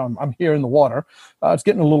 well, I'm here in the water. It's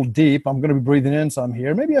getting a little deep. I'm going to be breathing in some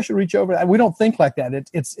here. Maybe I should reach over. We don't think like that.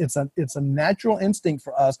 It's a natural instinct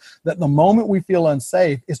for us that the moment we feel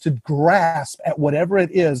unsafe is to grasp at whatever it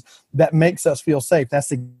is that makes us feel safe.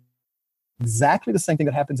 That's exactly the same thing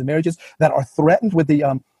that happens in marriages that are threatened with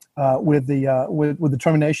the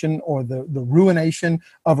termination or the ruination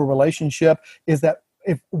of a relationship. Is that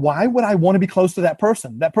why would I want to be close to that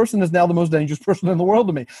person? That person is now the most dangerous person in the world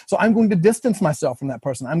to me. So I'm going to distance myself from that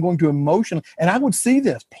person. I'm going to emotionally, and I would see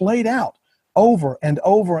this played out over and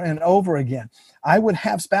over and over again. I would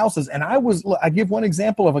have spouses, and I give one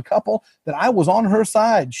example of a couple that I was on her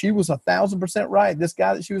side. She was 1,000% right. This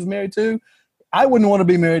guy that she was married to, I wouldn't want to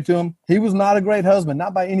be married to him. He was not a great husband,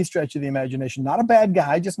 not by any stretch of the imagination. Not a bad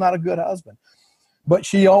guy, just not a good husband. But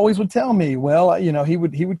she always would tell me, well, he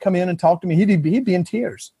would come in and talk to me. He'd be in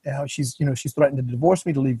tears. She's threatened to divorce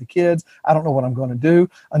me, to leave the kids. I don't know what I'm going to do.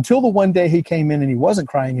 Until the one day he came in and he wasn't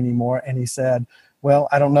crying anymore, and he said, well,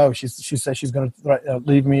 I don't know. She says she's going to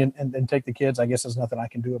leave me and take the kids. I guess there's nothing I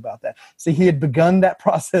can do about that. See, he had begun that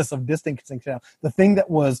process of distancing himself. The thing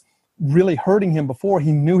that was really hurting him before,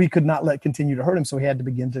 he knew he could not let continue to hurt him, so he had to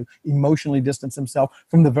begin to emotionally distance himself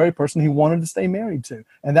from the very person he wanted to stay married to.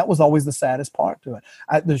 And that was always the saddest part to it.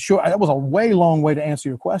 That was a way long way to answer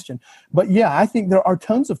your question. But yeah, I think there are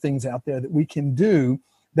tons of things out there that we can do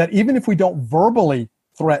that even if we don't verbally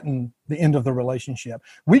threaten the end of the relationship,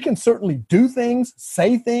 we can certainly do things,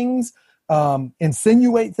 say things,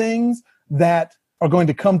 insinuate things that are going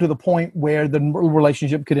to come to the point where the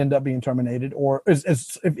relationship could end up being terminated, or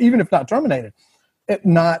even if not terminated,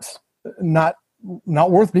 not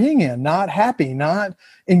worth being in, not happy, not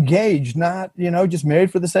engaged, not, just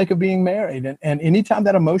married for the sake of being married. And anytime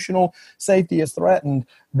that emotional safety is threatened,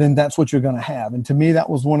 then that's what you're going to have. And to me, that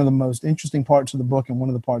was one of the most interesting parts of the book and one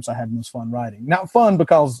of the parts I had most fun writing. Not fun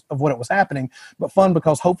because of what it was happening, but fun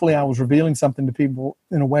because hopefully I was revealing something to people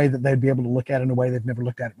in a way that they'd be able to look at in a way they've never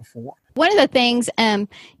looked at it before. One of the things, I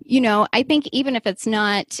think even if it's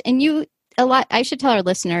not, I should tell our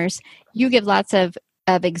listeners, you give lots of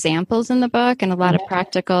examples in the book and a lot of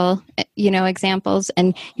practical, examples.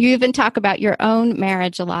 And you even talk about your own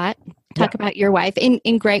marriage a lot. Talk about your wife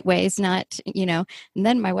in great ways, not, and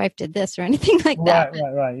then my wife did this or anything like that.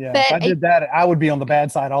 Right. Yeah. But if I did that, I would be on the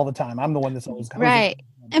bad side all the time. I'm the one that's always right.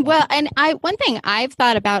 And one thing I've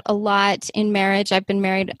thought about a lot in marriage, I've been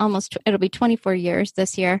married it'll be 24 years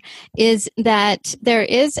this year, is that there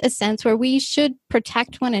is a sense where we should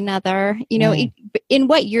protect one another, in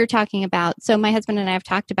what you're talking about. So my husband and I have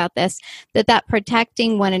talked about this, that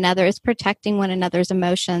protecting one another is protecting one another's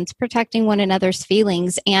emotions, protecting one another's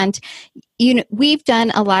feelings. And, we've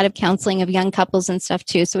done a lot of counseling of young couples and stuff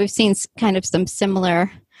too. So we've seen kind of some similar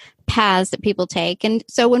paths that people take. And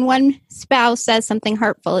so when one spouse says something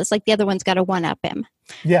hurtful, it's like the other one's got to one up him.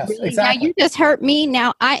 Yes, Really? exactly. Now you just hurt me.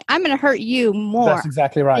 Now I'm going to hurt you more. That's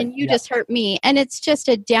exactly right. And you just hurt me. And it's just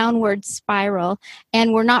a downward spiral,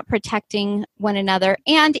 and we're not protecting one another.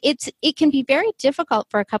 And it can be very difficult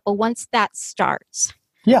for a couple once that starts.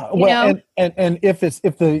 Yeah. Well, and if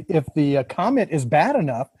the comment is bad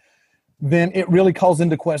enough, then it really calls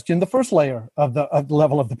into question the first layer of the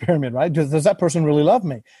level of the pyramid, right? Does that person really love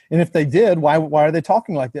me? And if they did, why are they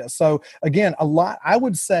talking like this? So again, I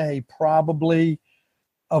would say probably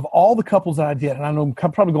of all the couples that I did, and I know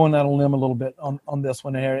I'm probably going out on a limb a little bit on this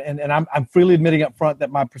one here, and I'm freely admitting up front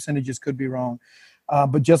that my percentages could be wrong.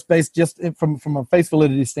 But just from a face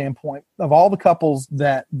validity standpoint, of all the couples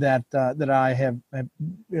that I have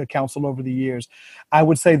counseled over the years, I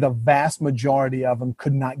would say the vast majority of them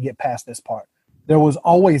could not get past this part. There was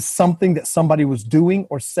always something that somebody was doing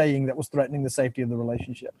or saying that was threatening the safety of the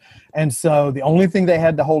relationship. And so the only thing they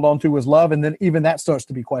had to hold on to was love. And then even that starts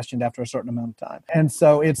to be questioned after a certain amount of time. And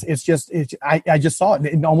so I just saw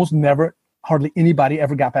it. And almost never, hardly anybody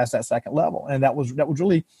ever got past that second level. And that was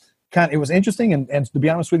really it was interesting and to be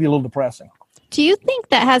honest with you, a little depressing. Do you think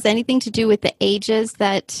that has anything to do with the ages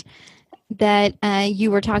that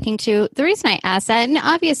you were talking to? The reason I asked that, and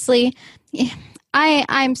obviously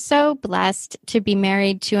I'm so blessed to be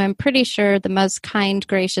married to, I'm pretty sure, the most kind,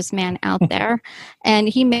 gracious man out there. And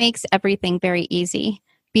he makes everything very easy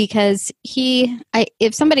because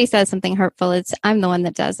if somebody says something hurtful, I'm the one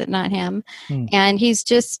that does it, not him. And he's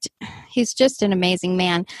just an amazing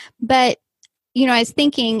man. But I was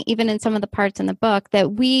thinking, even in some of the parts in the book, that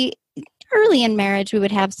early in marriage, we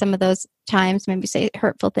would have some of those times, maybe say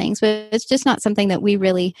hurtful things, but it's just not something that we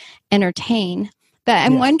really entertain. But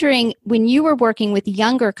I'm wondering, when you were working with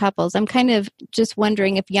younger couples, I'm kind of just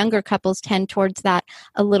wondering if younger couples tend towards that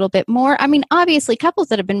a little bit more. I mean, obviously, couples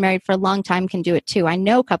that have been married for a long time can do it too. I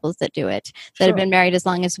know couples that do it, that have been married as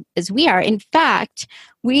long as we are. In fact,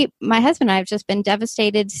 my husband and I have just been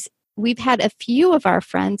devastated. We've had a few of our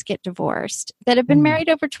friends get divorced that have been married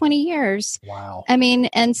over 20 years. Wow. I mean,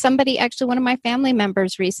 and somebody, actually one of my family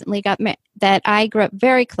members recently that I grew up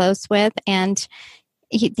very close with, and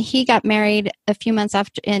he got married a few months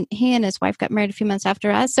after, and he and his wife got married a few months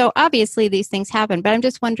after us. So obviously these things happen, but I'm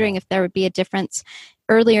just wondering if there would be a difference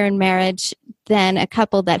earlier in marriage than a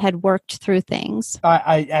couple that had worked through things.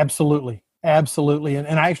 I absolutely. Absolutely.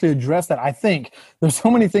 And I actually address that. I think there's so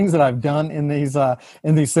many things that I've done in these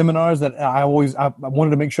seminars that I wanted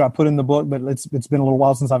to make sure I put in the book, but it's been a little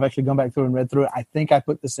while since I've actually gone back through and read through it. I think I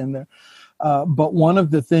put this in there. But one of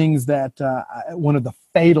the things that, one of the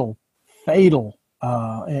fatal,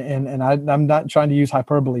 and I'm not trying to use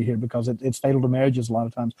hyperbole here because it's fatal to marriages a lot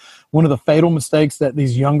of times. One of the fatal mistakes that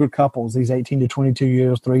these younger couples, these 18 to 22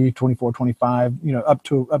 years, 24, 25, up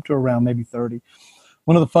to around maybe 30,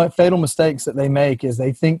 one of the fatal mistakes that they make is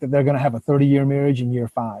they think that they're going to have a 30-year marriage in year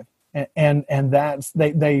 5. And that's,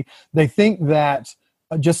 they think that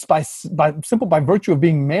just by virtue of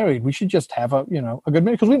being married, we should just have a good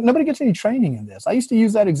marriage, because nobody gets any training in this. I used to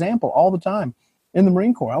use that example all the time in the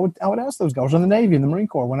Marine Corps. I would ask those guys in the Navy, in the Marine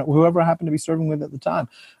Corps, whoever I happened to be serving with at the time,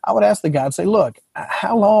 I would ask the guy, I'd say, look,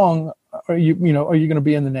 how long are you going to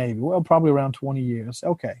be in the Navy? Well, probably around 20 years.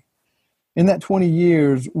 Okay. In that 20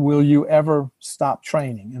 years, will you ever stop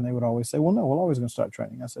training? And they would always say, well, no, we're always going to start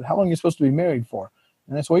training. I said, how long are you supposed to be married for?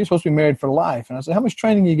 And they said, well, you're supposed to be married for life. And I said, how much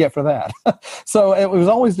training do you get for that? So it was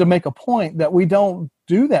always to make a point that we don't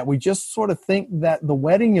do that. We just sort of think that the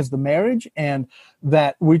wedding is the marriage, and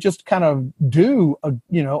that we just kind of do,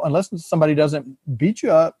 unless somebody doesn't beat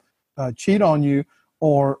you up, cheat on you,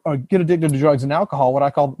 or get addicted to drugs and alcohol, what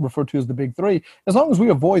I refer to as the big 3. As long as we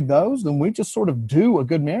avoid those, then we just sort of do a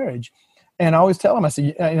good marriage. And I always tell them,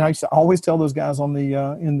 I used to always tell those guys in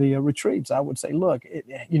the retreats, I would say, look,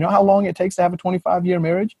 you know how long it takes to have a 25-year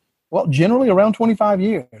marriage? Well, generally around 25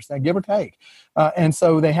 years, give or take. And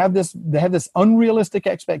so they have this unrealistic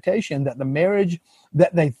expectation that the marriage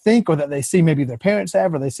that they think, or that they see maybe their parents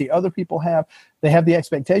have, or they see other people have, they have the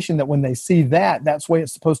expectation that when they see that's the way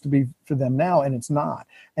it's supposed to be for them now, and it's not.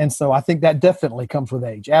 And so I think that definitely comes with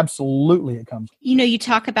age. Absolutely it comes. You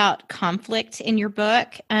talk about conflict in your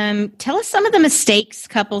book. Tell us some of the mistakes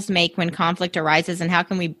couples make when conflict arises, and how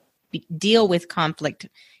can we deal with conflict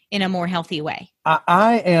in a more healthy way?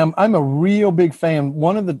 I'm a real big fan.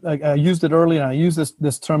 One of I used it earlier, and I use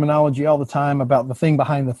this terminology all the time about the thing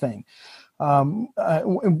behind the thing.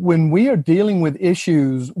 When we are dealing with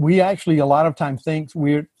issues, we actually a lot of times think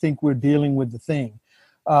we're dealing with the thing.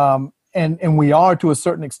 and we are to a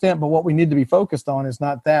certain extent, but what we need to be focused on is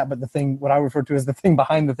not that, but the thing, what I refer to as the thing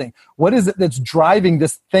behind the thing. What is it that's driving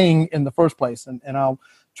this thing in the first place? And I'll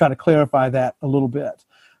try to clarify that a little bit.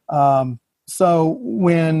 So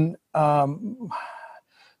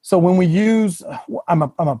when we use, I'm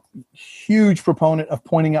a huge proponent of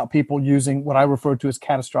pointing out people using what I refer to as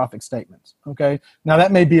catastrophic statements. Okay. Now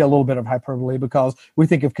that may be a little bit of hyperbole because we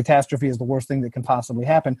think of catastrophe as the worst thing that can possibly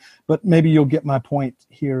happen, but maybe you'll get my point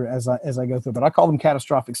here as I go through. But I call them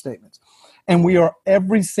catastrophic statements. And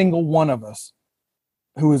every single one of us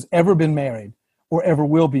who has ever been married or ever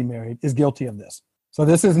will be married is guilty of this. So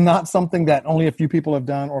this is not something that only a few people have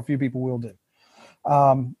done or a few people will do.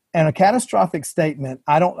 And a catastrophic statement,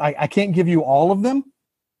 I can't give you all of them,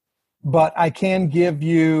 but I can give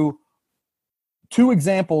you 2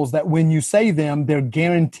 examples that when you say them, they're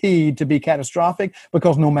guaranteed to be catastrophic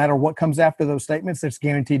because no matter what comes after those statements, it's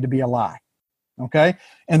guaranteed to be a lie. Okay?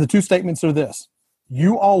 And the 2 statements are this: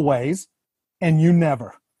 you always and you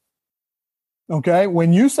never. Okay?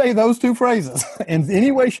 When you say those 2 phrases in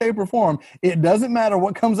any way, shape, or form, it doesn't matter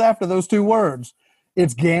what comes after those 2 words.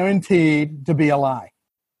 It's guaranteed to be a lie.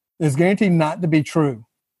 It's guaranteed not to be true.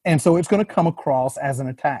 And so it's going to come across as an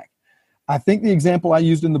attack. I think the example I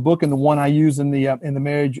used in the book and the one I use in the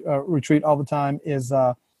marriage retreat all the time is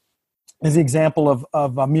the example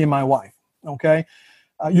of me and my wife. Okay.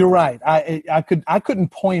 You're right. I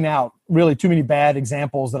couldn't point out really too many bad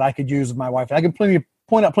examples that I could use of my wife. I could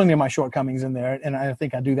point out plenty of my shortcomings in there. And I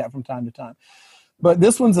think I do that from time to time, but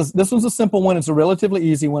this one's a simple one. It's a relatively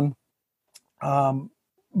easy one.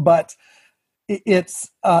 But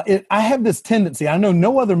I have this tendency, I know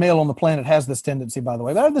no other male on the planet has this tendency, by the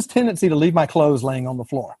way, but I have this tendency to leave my clothes laying on the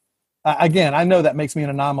floor. Again, I know that makes me an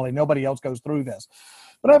anomaly. Nobody else goes through this,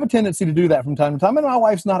 but I have a tendency to do that from time to time. And my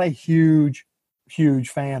wife's not a huge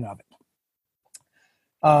fan of it.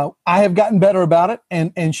 I have gotten better about it,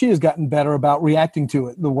 and she has gotten better about reacting to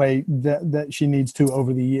it the way that she needs to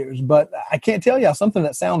over the years. But I can't tell you how something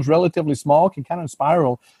that sounds relatively small can kind of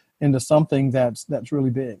spiral into something that's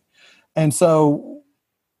really big. And so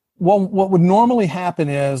what would normally happen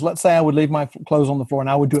is, let's say I would leave my clothes on the floor, and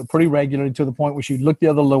I would do it pretty regularly to the point where she'd look the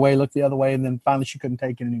other way, and then finally she couldn't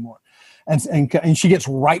take it anymore. And she gets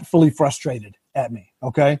rightfully frustrated at me,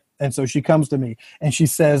 okay? And so she comes to me, and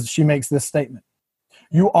she makes this statement: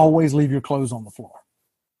 you always leave your clothes on the floor,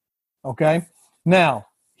 okay? Now,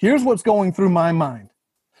 here's what's going through my mind.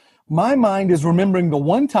 My mind is remembering the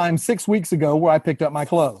one time 6 weeks ago where I picked up my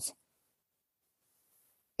clothes.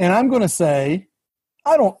 And I'm going to say,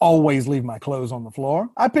 I don't always leave my clothes on the floor.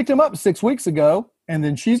 I picked them up 6 weeks ago. And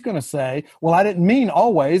then she's going to say, well, I didn't mean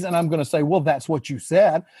always. And I'm going to say, well, that's what you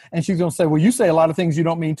said. And she's going to say, well, you say a lot of things you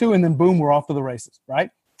don't mean to. And then boom, we're off to the races, right?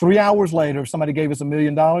 3 hours later, if somebody gave us $1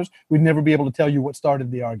 million, we'd never be able to tell you what started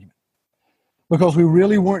the argument, because we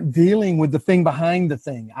really weren't dealing with the thing behind the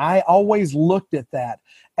thing. I always looked at that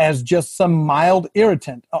as just some mild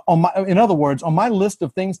irritant. In other words, on my list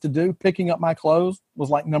of things to do, picking up my clothes was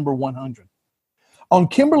like number 100. On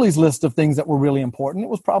Kimberly's list of things that were really important, it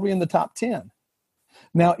was probably in the top 10.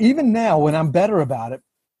 Now, even now, when I'm better about it,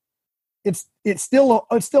 it's still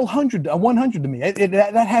 100 to me.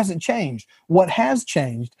 That hasn't changed. What has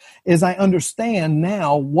changed is I understand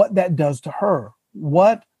now what that does to her,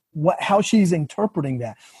 how she's interpreting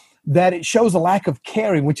that it shows a lack of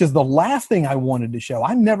caring, which is the last thing I wanted to show.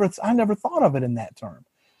 I never thought of it in that term.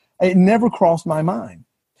 It never crossed my mind.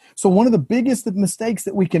 So one of the biggest mistakes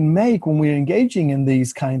that we can make when we're engaging in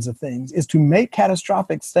these kinds of things is to make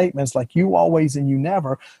catastrophic statements like you always and you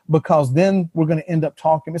never, because then we're going to end up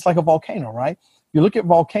talking. It's like a volcano, right? You look at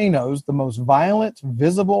volcanoes, the most violent,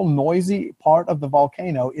 visible, noisy part of the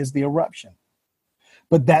volcano is the eruption.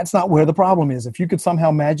 But that's not where the problem is. If you could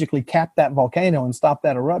somehow magically cap that volcano and stop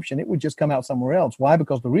that eruption, it would just come out somewhere else. Why?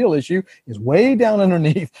 Because the real issue is way down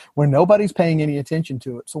underneath where nobody's paying any attention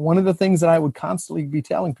to it. So one of the things that I would constantly be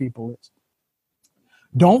telling people is,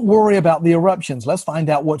 don't worry about the eruptions. Let's find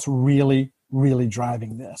out what's really, really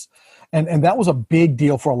driving this. And that was a big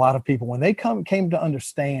deal for a lot of people when they came to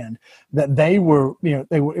understand that it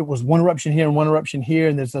was one eruption here and one eruption here,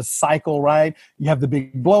 and there's a cycle, right? You have the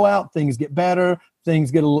big blowout, things get better,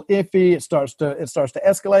 things get a little iffy, it starts to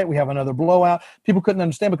escalate, we have another blowout. People couldn't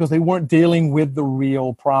understand because they weren't dealing with the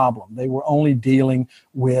real problem. They were only dealing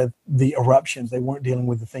with the eruptions. They weren't dealing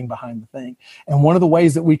with the thing behind the thing. And one of the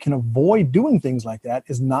ways that we can avoid doing things like that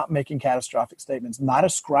is not making catastrophic statements, not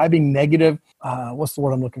ascribing negative,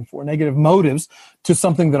 negative motives to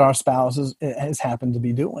something that our spouse has happened to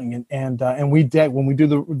be doing. And we did, when we do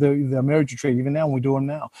the marriage retreat, even now when we do them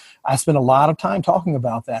now, I spend a lot of time talking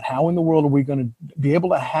about that. How in the world are we going to be able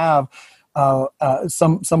to have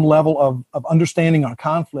some level of understanding our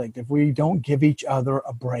conflict, if we don't give each other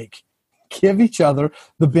a break, give each other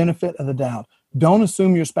the benefit of the doubt. Don't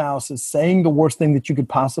assume your spouse is saying the worst thing that you could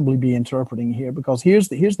possibly be interpreting here, because here's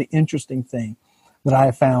the interesting thing that I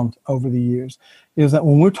have found over the years is that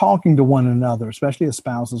when we're talking to one another, especially as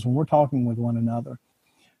spouses, when we're talking with one another,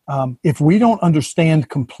 if we don't understand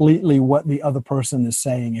completely what the other person is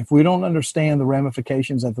saying, if we don't understand the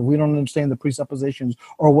ramifications of it, if we don't understand the presuppositions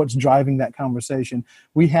or what's driving that conversation,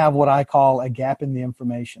 we have what I call a gap in the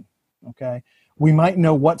information. Okay, we might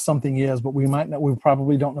know what something is, but we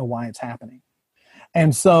probably don't know why it's happening.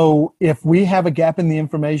 And so if we have a gap in the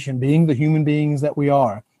information, being the human beings that we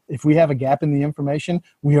are, if we have a gap in the information,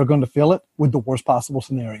 we are going to fill it with the worst possible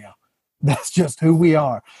scenario. That's just who we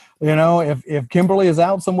are. You know, if Kimberly is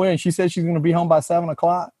out somewhere and she says she's going to be home by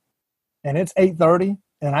 7:00 and it's 8:30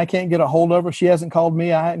 and I can't get a hold of her, she hasn't called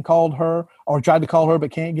me, I hadn't called her, or tried to call her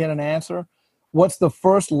but can't get an answer, what's the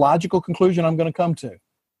first logical conclusion I'm going to come to?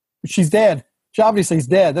 She's dead. She obviously is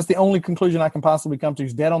dead. That's the only conclusion I can possibly come to.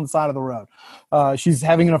 She's dead on the side of the road. She's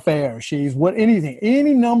having an affair. She's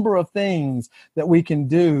any number of things that we can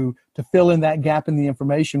do to fill in that gap in the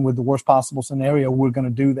information with the worst possible scenario. We're going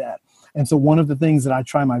to do that. And so one of the things that I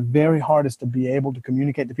try my very hardest to be able to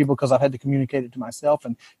communicate to people, because I've had to communicate it to myself,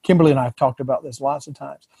 and Kimberly and I have talked about this lots of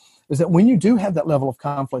times, is that when you do have that level of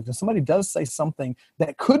conflict and somebody does say something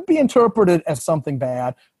that could be interpreted as something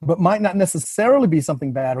bad, but might not necessarily be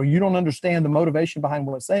something bad, or you don't understand the motivation behind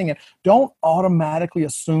what's saying it, don't automatically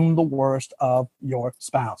assume the worst of your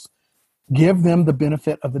spouse. Give them the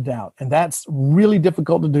benefit of the doubt. And that's really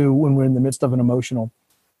difficult to do when we're in the midst of an emotional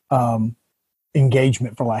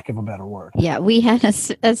engagement, for lack of a better word. Yeah, we had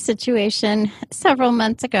a situation several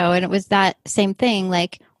months ago, and it was that same thing,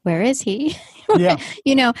 like, where is he? Yeah.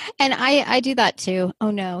 You know, and I do that too. Oh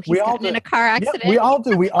no, he's gotten in a car accident. Yeah, we all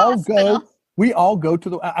do. We all go to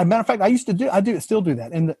the, as a matter of fact, I still do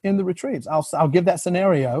that in the retreats. I'll give that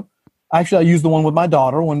scenario. Actually, I use the one with my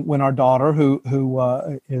daughter when our daughter, who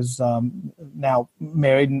is now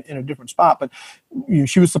married in a different spot, but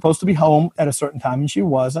she was supposed to be home at a certain time and she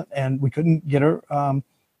wasn't, and we couldn't get her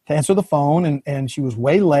to answer the phone, and she was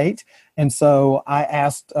way late. And so I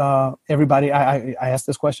asked everybody, I asked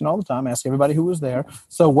this question all the time, I asked everybody who was there,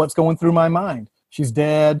 so what's going through my mind? She's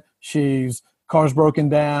dead, car's broken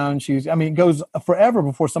down, it goes forever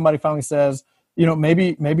before somebody finally says, you know,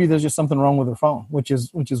 maybe there's just something wrong with her phone, which is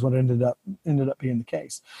what ended up being the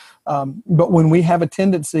case. But when we have a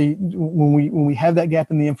tendency, when we have that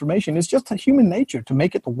gap in the information, it's just a human nature to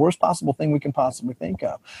make it the worst possible thing we can possibly think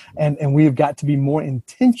of, and we have got to be more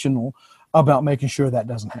intentional about making sure that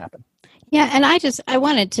doesn't happen. Yeah, and I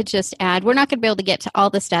wanted to just add, we're not going to be able to get to all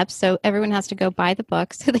the steps, so everyone has to go buy the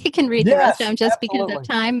book so they can read the rest of them just because of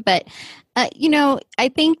time. But, you know, I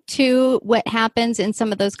think, too, what happens in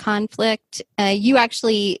some of those conflict,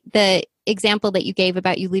 the example that you gave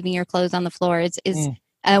about you leaving your clothes on the floor is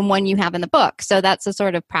one you have in the book. So that's the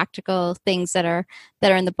sort of practical things that are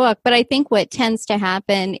in the book. But I think what tends to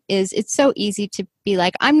happen is it's so easy to be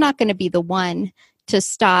like, I'm not going to be the one to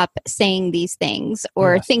stop saying these things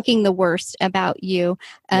or thinking the worst about you.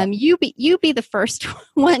 You be the first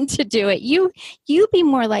one to do it. You be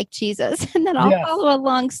more like Jesus, and then I'll follow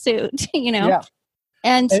along suit. You know,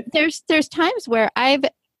 and there's times where I've,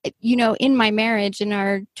 you know, in my marriage, in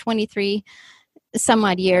our 23 some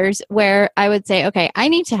odd years, where I would say, okay, I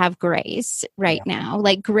need to have grace right now.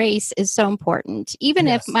 Like, grace is so important. Even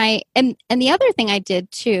if and the other thing I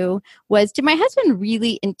did too was, did my husband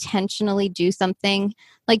really intentionally do something?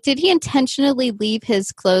 Like, did he intentionally leave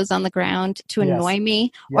his clothes on the ground to annoy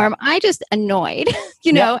me? Or am I just annoyed,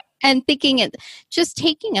 you know? And just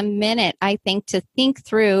taking a minute, I think, to think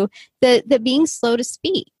through the being slow to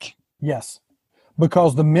speak. Yes.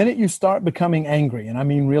 Because the minute you start becoming angry, and I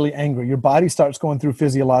mean really angry, your body starts going through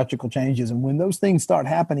physiological changes. And when those things start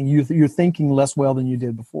happening, you're thinking less well than you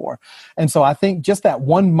did before. And so I think just that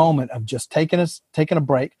one moment of just taking a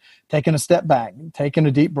break, taking a step back, taking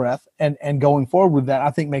a deep breath, and going forward with that,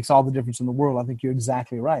 I think makes all the difference in the world. I think you're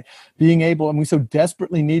exactly right. Being able, and we so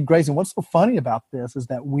desperately need grace. And what's so funny about this is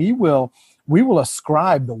that we will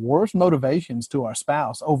ascribe the worst motivations to our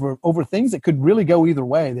spouse over things that could really go either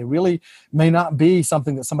way. They really may not be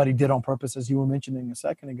something that somebody did on purpose, as you were mentioning a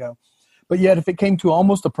second ago. But yet, if it came to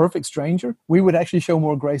almost a perfect stranger, we would actually show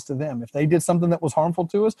more grace to them. If they did something that was harmful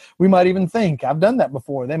to us, we might even think, I've done that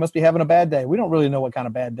before. They must be having a bad day. We don't really know what kind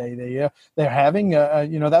of bad day they're having.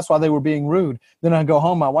 That's why they were being rude. Then I go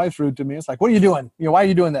home, my wife's rude to me. It's like, what are you doing? Why are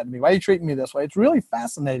you doing that to me? Why are you treating me this way? It's really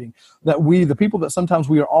fascinating that the people that sometimes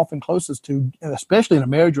we are often closest to, especially in a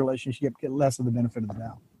marriage relationship, get less of the benefit of the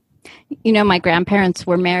doubt. You know, my grandparents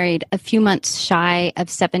were married a few months shy of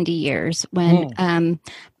 70 years when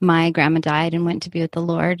my grandma died and went to be with the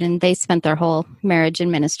Lord, and they spent their whole marriage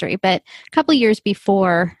in ministry. But a couple of years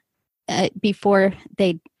before they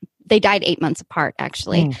died 8 months apart,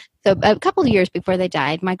 actually. So a couple of years before they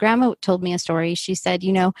died, my grandma told me a story. She said,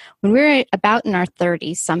 you know, when we were about in our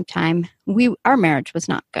 30s sometime, our marriage was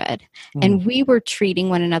not good. And we were treating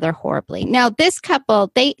one another horribly. Now, this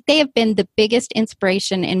couple, they have been the biggest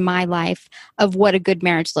inspiration in my life of what a good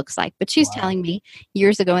marriage looks like. But she's telling me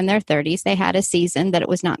years ago in their 30s, they had a season that it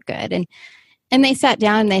was not good. And they sat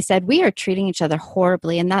down and they said, we are treating each other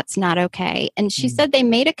horribly, and that's not okay. And she said they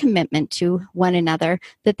made a commitment to one another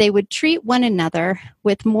that they would treat one another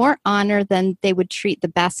with more honor than they would treat the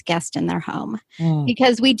best guest in their home.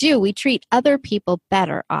 Because we treat other people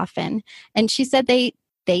better often. And she said they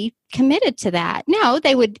committed to that. Now,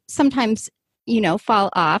 they would sometimes, you know,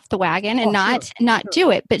 fall off the wagon and not do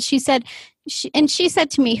it. But she said, she said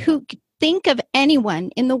to me, think of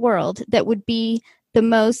anyone in the world that would be the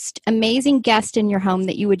most amazing guest in your home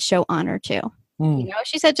that you would show honor to. You know,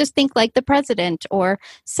 she said, just think like the president or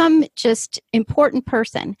some just important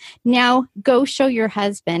person. Now go show your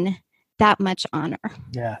husband that much honor.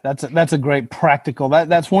 Yeah, that's a great practical.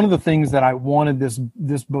 That's one of the things that I wanted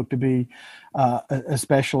this book to be,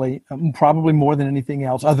 especially probably more than anything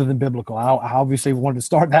else other than biblical. I obviously wanted to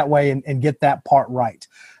start that way and get that part right.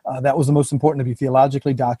 That was the most important, to be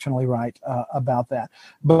theologically, doctrinally right about that.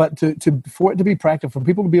 But for it to be practical, for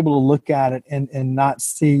people to be able to look at it and not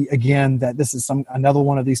see again that this is another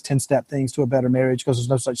one of these 10-step things to a better marriage, because there's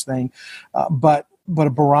no such thing. But a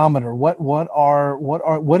barometer.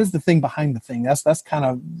 What is the thing behind the thing? That's kind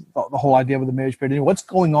of the whole idea with the marriage period. What's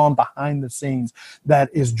going on behind the scenes that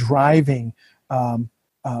is driving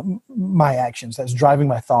my actions, that's driving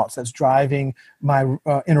my thoughts, that's driving my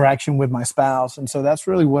interaction with my spouse. And so that's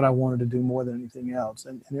really what I wanted to do more than anything else.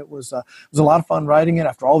 And it was a lot of fun writing it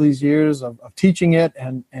after all these years of teaching it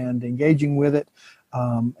and engaging with it.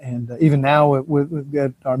 Even now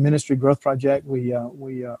with our ministry growth project, we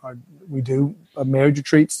do marriage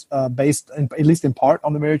retreats based at least in part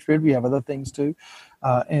on the marriage period. We have other things too.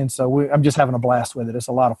 And so I'm just having a blast with it. It's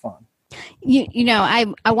a lot of fun. You know,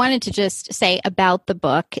 I wanted to just say about the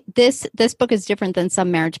book, this book is different than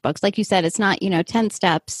some marriage books. Like you said, it's not, 10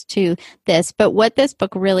 steps to this, but what this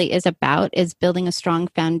book really is about is building a strong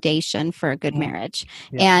foundation for a good marriage.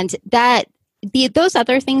 Yeah. And those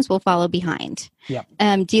other things will follow behind. Yeah.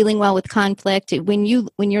 Dealing well with conflict when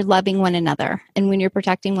you're loving one another and when you're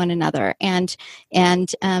protecting one another and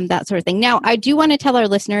that sort of thing. Now, I do want to tell our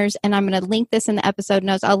listeners, and I'm going to link this in the episode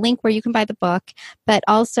notes. I'll link where you can buy the book, but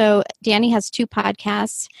also Danny has 2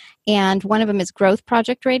 podcasts, and one of them is Growth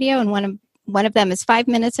Project Radio, and one of them is 5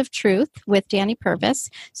 Minutes of Truth with Danny Purvis.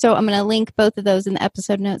 So I'm going to link both of those in the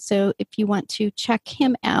episode notes. So if you want to check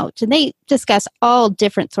him out, and they discuss all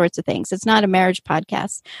different sorts of things. It's not a marriage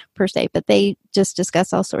podcast per se, but they just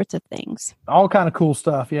discuss all sorts of things. All kind of cool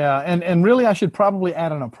stuff. Yeah. And really, I should probably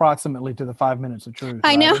add an approximately to the 5 Minutes of Truth.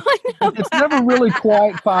 I know. It's never really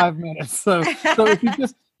quite 5 minutes. So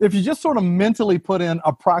if you just sort of mentally put in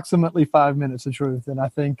approximately 5 Minutes of Truth, then I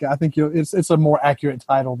think it's a more accurate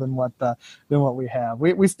title than what we have.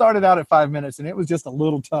 We started out at 5 minutes, and it was just a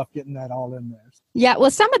little tough getting that all in there. Yeah,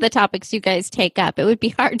 well, some of the topics you guys take up, it would be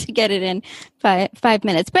hard to get it in 5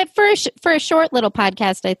 minutes. But for a short little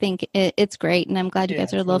podcast, I think it's great, and I'm glad you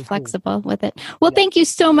guys are a little flexible with it. Well, thank you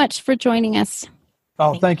so much for joining us.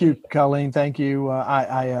 Oh, thank you, Colleen. Thank you.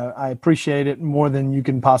 I appreciate it more than you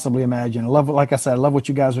can possibly imagine. Like I said, I love what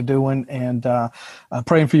you guys are doing, and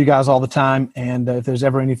praying for you guys all the time. And if there's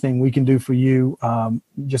ever anything we can do for you,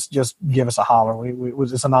 just give us a holler.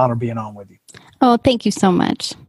 It's an honor being on with you. Oh, thank you so much.